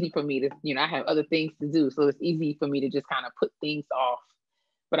it's easy for me to, I have other things to do. So it's easy for me to just kind of put things off.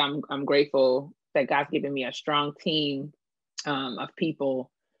 But I'm grateful that God's given me a strong team of people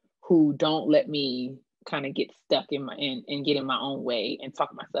who don't let me kind of get stuck and get in my own way and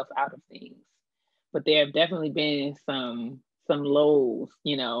talk myself out of things. But there have definitely been some lows,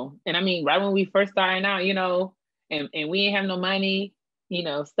 and I mean, right when we first started out, and we ain't have no money,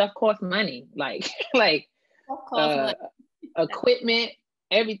 stuff costs money, like equipment,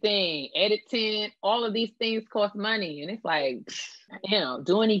 everything, editing, all of these things cost money. And it's like,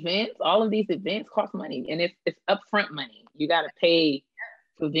 doing events, all of these events cost money, and it's upfront money. You got to pay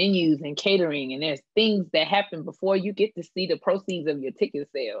venues and catering, and there's things that happen before you get to see the proceeds of your ticket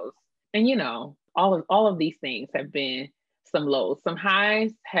sales. And you know, all of these things have been some lows. Some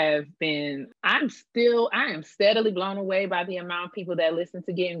highs have been, I am steadily blown away by the amount of people that listen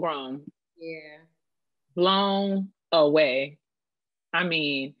to Gettin Grown. Yeah. Blown away. I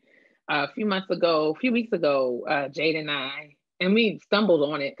mean, a few weeks ago, Jade and I, and we stumbled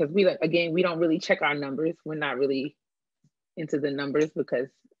on it because we don't really check our numbers. We're not really into the numbers because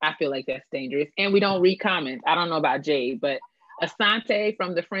I feel like that's dangerous. And we don't read comments. I don't know about Jade, but Asante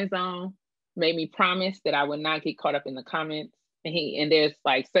from the Friend Zone made me promise that I would not get caught up in the comments. And there's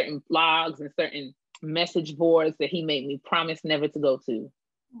like certain blogs and certain message boards that he made me promise never to go to.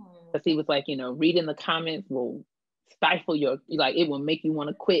 Because he was like, you know, reading the comments will stifle it will make you want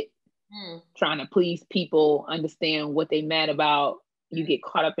to quit trying to please people, understand what they mad about. You get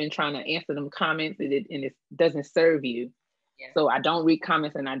caught up in trying to answer them comments and it doesn't serve you. Yeah. So I don't read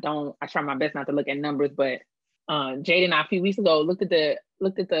comments and I try my best not to look at numbers, but Jade and I a few weeks ago looked at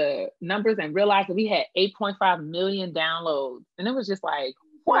the numbers and realized that we had 8.5 million downloads. And it was just like,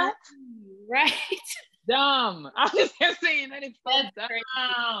 what? Right. Dumb. I just kept saying that it's so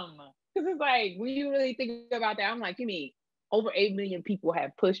dumb. Because it's like, when you really think about that, I'm like, you mean over 8 million people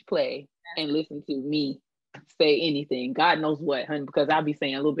have pushed play and listened to me say anything. God knows what, honey, because I'll be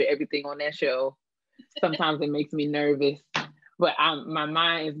saying a little bit everything on that show. Sometimes it makes me nervous. But my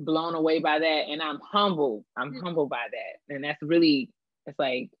mind is blown away by that, and I'm humbled. I'm humbled by that, and that's really, it's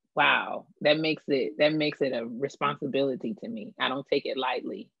like, wow, that makes it a responsibility to me. I don't take it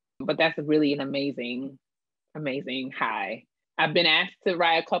lightly, but that's really an amazing high. I've been asked to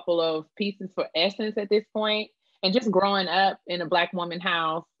write a couple of pieces for Essence at this point, and just growing up in a Black woman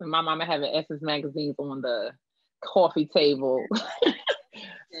house, and my mama having Essence magazines on the coffee table,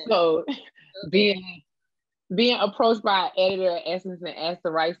 so being approached by an editor at Essence and asked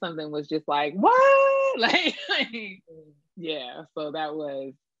to write something was just like, what? Like yeah. So that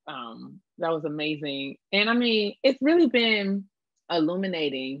was amazing. And I mean, it's really been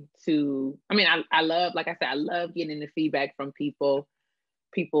illuminating I love, like I said, I love getting the feedback from people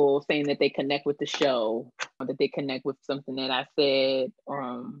saying that they connect with the show, or that they connect with something that I said,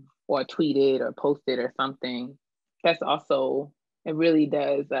 or tweeted or posted or something. That's also, it really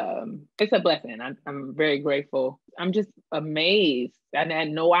does. It's a blessing. I'm very grateful. I'm just amazed. I had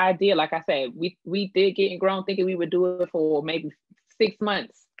no idea. Like I said, we did Gettin Grown thinking we would do it for maybe 6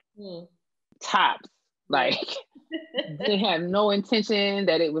 months tops. Like didn't have no intention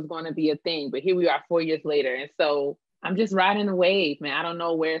that it was going to be a thing. But here we are 4 years later. And so I'm just riding the wave, man. I don't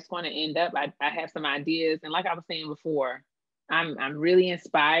know where it's going to end up. I have some ideas. And like I was saying before, I'm really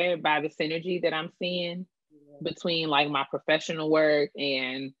inspired by the synergy that I'm seeing between like my professional work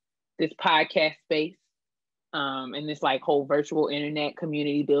and this podcast space, and this like whole virtual internet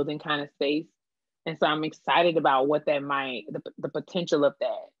community building kind of space. And so I'm excited about what that the potential of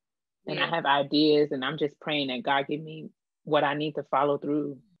that. And I have ideas, and I'm just praying that God give me what I need to follow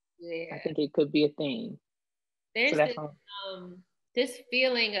through. I think it could be a thing. There's this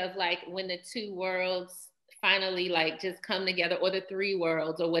feeling of like when the two worlds finally like just come together, or the three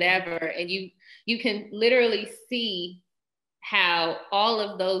worlds or whatever, and you can literally see how all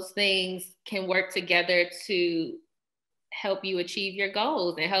of those things can work together to help you achieve your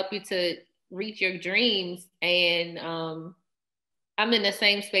goals and help you to reach your dreams. And I'm in the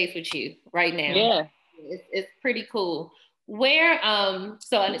same space with you right now. Yeah, it's pretty cool. Where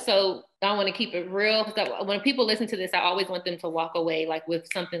so I want to keep it real, because when people listen to this, I always want them to walk away like with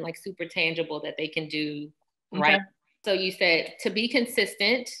something like super tangible that they can do. Right. Okay. So you said to be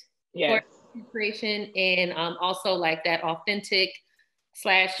consistent for creation, and also like that authentic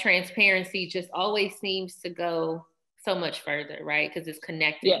 / transparency just always seems to go so much further, right? Because it's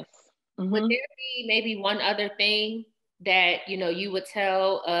connected. Yes. Mm-hmm. Would there be maybe one other thing that, you know, you would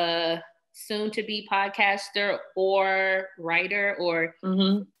tell a soon to be podcaster or writer, or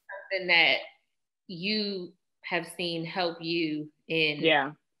something that you have seen help you in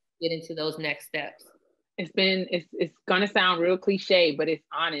get into those next steps? It's gonna sound real cliche, but it's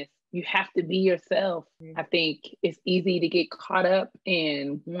honest. You have to be yourself. I think it's easy to get caught up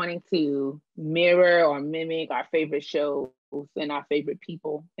in wanting to mirror or mimic our favorite shows and our favorite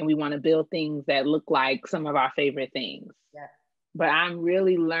people. And we want to build things that look like some of our favorite things. Yeah. But I'm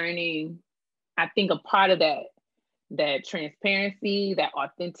really learning, I think a part of that transparency, that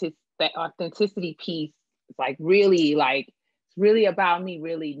authenticity piece is it's really about me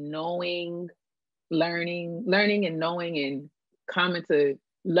really learning and knowing and coming to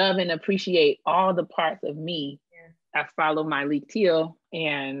love and appreciate all the parts of me. Yeah. I follow Myleik Teele,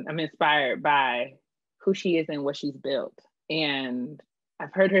 and I'm inspired by who she is and what she's built. And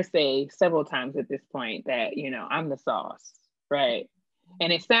I've heard her say several times at this point that, you know, I'm the sauce, right?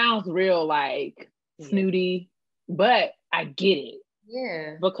 And it sounds real like snooty, but I get it.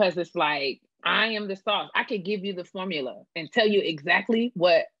 Yeah. Because it's like, I am the sauce. I could give you the formula and tell you exactly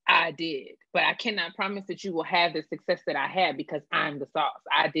what I did, but I cannot promise that you will have the success that I had because I'm the sauce.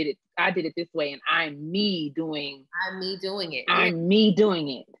 I did it this way, and I'm me doing it. I'm me doing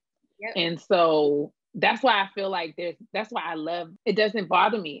it. Yep. And so that's why I feel like that's why I love it. Doesn't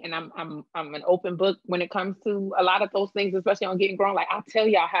bother me. And I'm an open book when it comes to a lot of those things, especially on Getting Grown. Like, I'll tell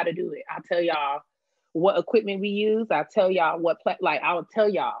y'all how to do it. I'll tell y'all what equipment we use. I'll tell y'all I'll tell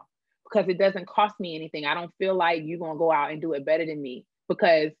y'all, because it doesn't cost me anything. I don't feel like you're going to go out and do it better than me,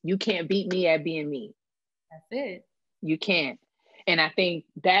 because you can't beat me at being me. That's it. You can't. And I think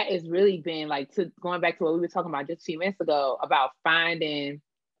that has really been like, going back to what we were talking about just a few minutes ago about finding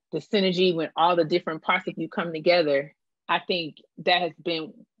the synergy when all the different parts of you come together. I think that has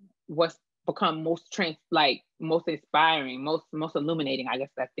been what's become most inspiring, most illuminating. I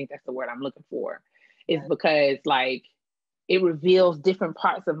think that's the word I'm looking for, is because like it reveals different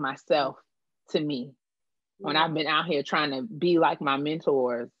parts of myself to me. When I've been out here trying to be like my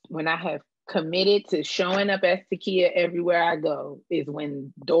mentors, when I have committed to showing up as Tykeia everywhere I go, is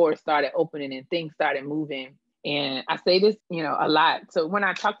when doors started opening and things started moving. And I say this, you know, a lot. So when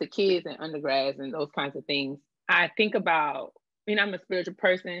I talk to kids and undergrads and those kinds of things, I think about, you know, I'm a spiritual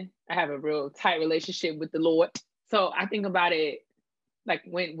person. I have a real tight relationship with the Lord. So I think about it like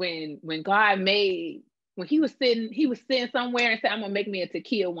when God made, when he was sitting somewhere and said, I'm gonna make me a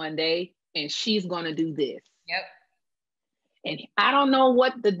Tykeia one day, and she's gonna do this. Yep. And I don't know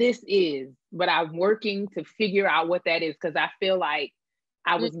what this is, but I'm working to figure out what that is, because I feel like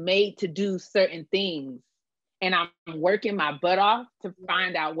I was made to do certain things. And I'm working my butt off to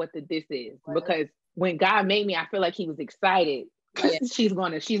find out what this is. Because when God made me, I feel like he was excited. She's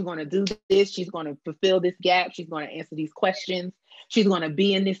gonna do this. She's gonna fulfill this gap. She's gonna answer these questions. She's gonna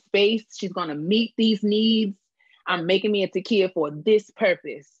be in this space. She's gonna meet these needs. I'm making me a Tykeia for this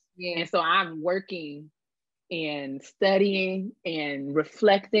purpose. Yeah. And so I'm working and studying and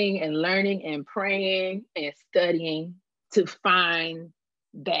reflecting and learning and praying and studying to find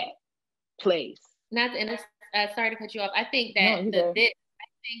that place. Sorry to cut you off. I think that I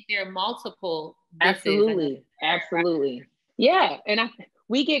think there are multiple. Absolutely. Yeah. And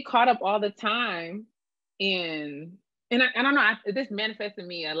we get caught up all the time in, and I don't know, this manifests in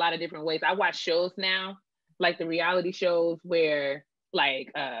me a lot of different ways. I watch shows now, like the reality shows where like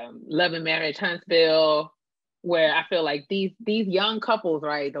Love and Marriage, Huntsville, where I feel like these young couples,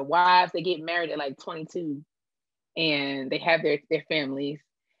 right? The wives, they get married at like 22 and they have their families.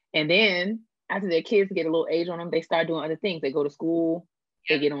 And then after their kids get a little age on them, they start doing other things. They go to school,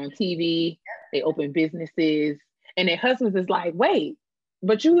 they get on TV, they open businesses, and their husbands is like, wait,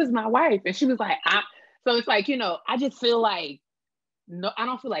 but you was my wife. And she was like, so it's like, you know, I just feel like, no, I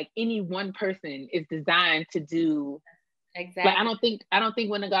don't feel like any one person is designed to do. Exactly. Like, I don't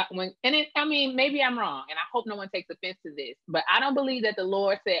think I mean, maybe I'm wrong, and I hope no one takes offense to this, but I don't believe that the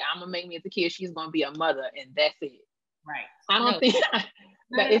Lord said, I'm gonna make me as a kid, she's gonna be a mother, and that's it. Right. I don't think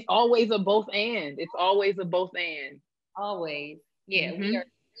that it's always a both and. It's always a both and. Always. Yeah.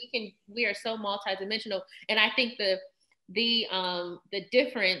 Mm-hmm. We are so multidimensional. And I think the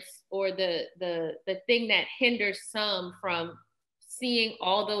difference, or the thing that hinders some from seeing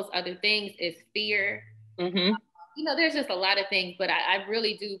all those other things is fear. Mm-hmm. You know, there's just a lot of things, but I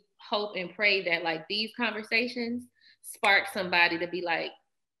really do hope and pray that like these conversations spark somebody to be like,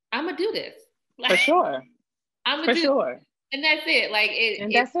 I'm gonna do this. Like, for sure. I'm gonna sure. And that's it. Like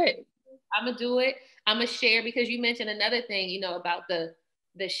that's it. I'm gonna do it. I'm gonna share, because you mentioned another thing, you know, about the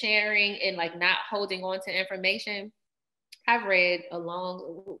sharing and like not holding on to information. I've read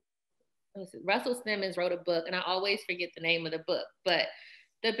Russell Simmons wrote a book, and I always forget the name of the book, but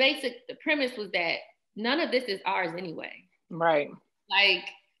the premise was that none of this is ours anyway. Right. Like,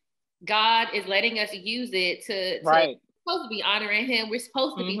 God is letting us use it to right. We're supposed to be honoring him. We're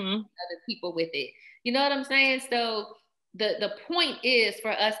supposed to be other people with it. You know what I'm saying? So the point is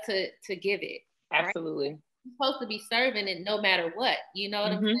for us to give it. Absolutely. Right? We're supposed to be serving it no matter what. You know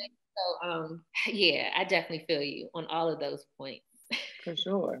what I'm saying? So yeah, I definitely feel you on all of those points. For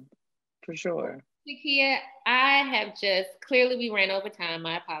sure. Keia, I have clearly we ran over time.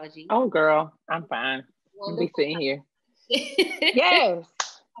 My apologies. Oh girl, I'm fine. I'll be sitting here. Yes.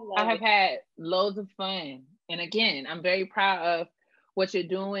 I have had loads of fun. And again, I'm very proud of what you're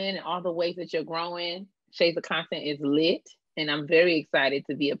doing and all the ways that you're growing. Shades of Content is lit, and I'm very excited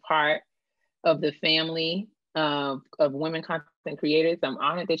to be a part of the family of women content creators. I'm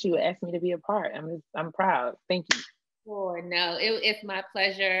honored that you asked me to be a part. I'm proud. Thank you. Sure, no, it's my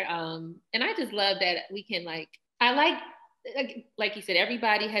pleasure. And I just love that we can I like you said,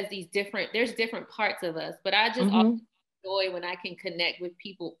 everybody has there's different parts of us, but I just always enjoy when I can connect with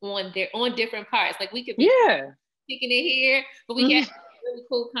people on different parts. Like we could be kicking it here, but we get a really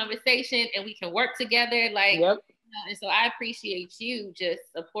cool conversation and we can work together. And so I appreciate you just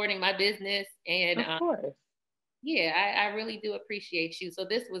supporting my business. And of course. I really do appreciate you. So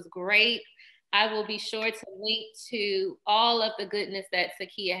this was great. I will be sure to link to all of the goodness that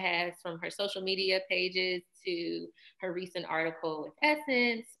Tykeia has, from her social media pages to her recent article with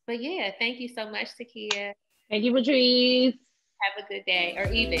Essence. But yeah, thank you so much, Tykeia. Thank you, Patrice. Have a good day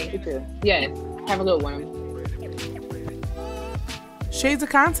or evening. You too. Yes, have a good one. Shades of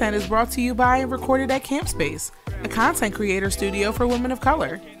Content is brought to you by and recorded at CAMPspace, a content creator studio for women of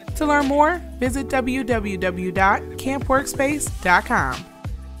color. To learn more, visit www.campworkspace.com.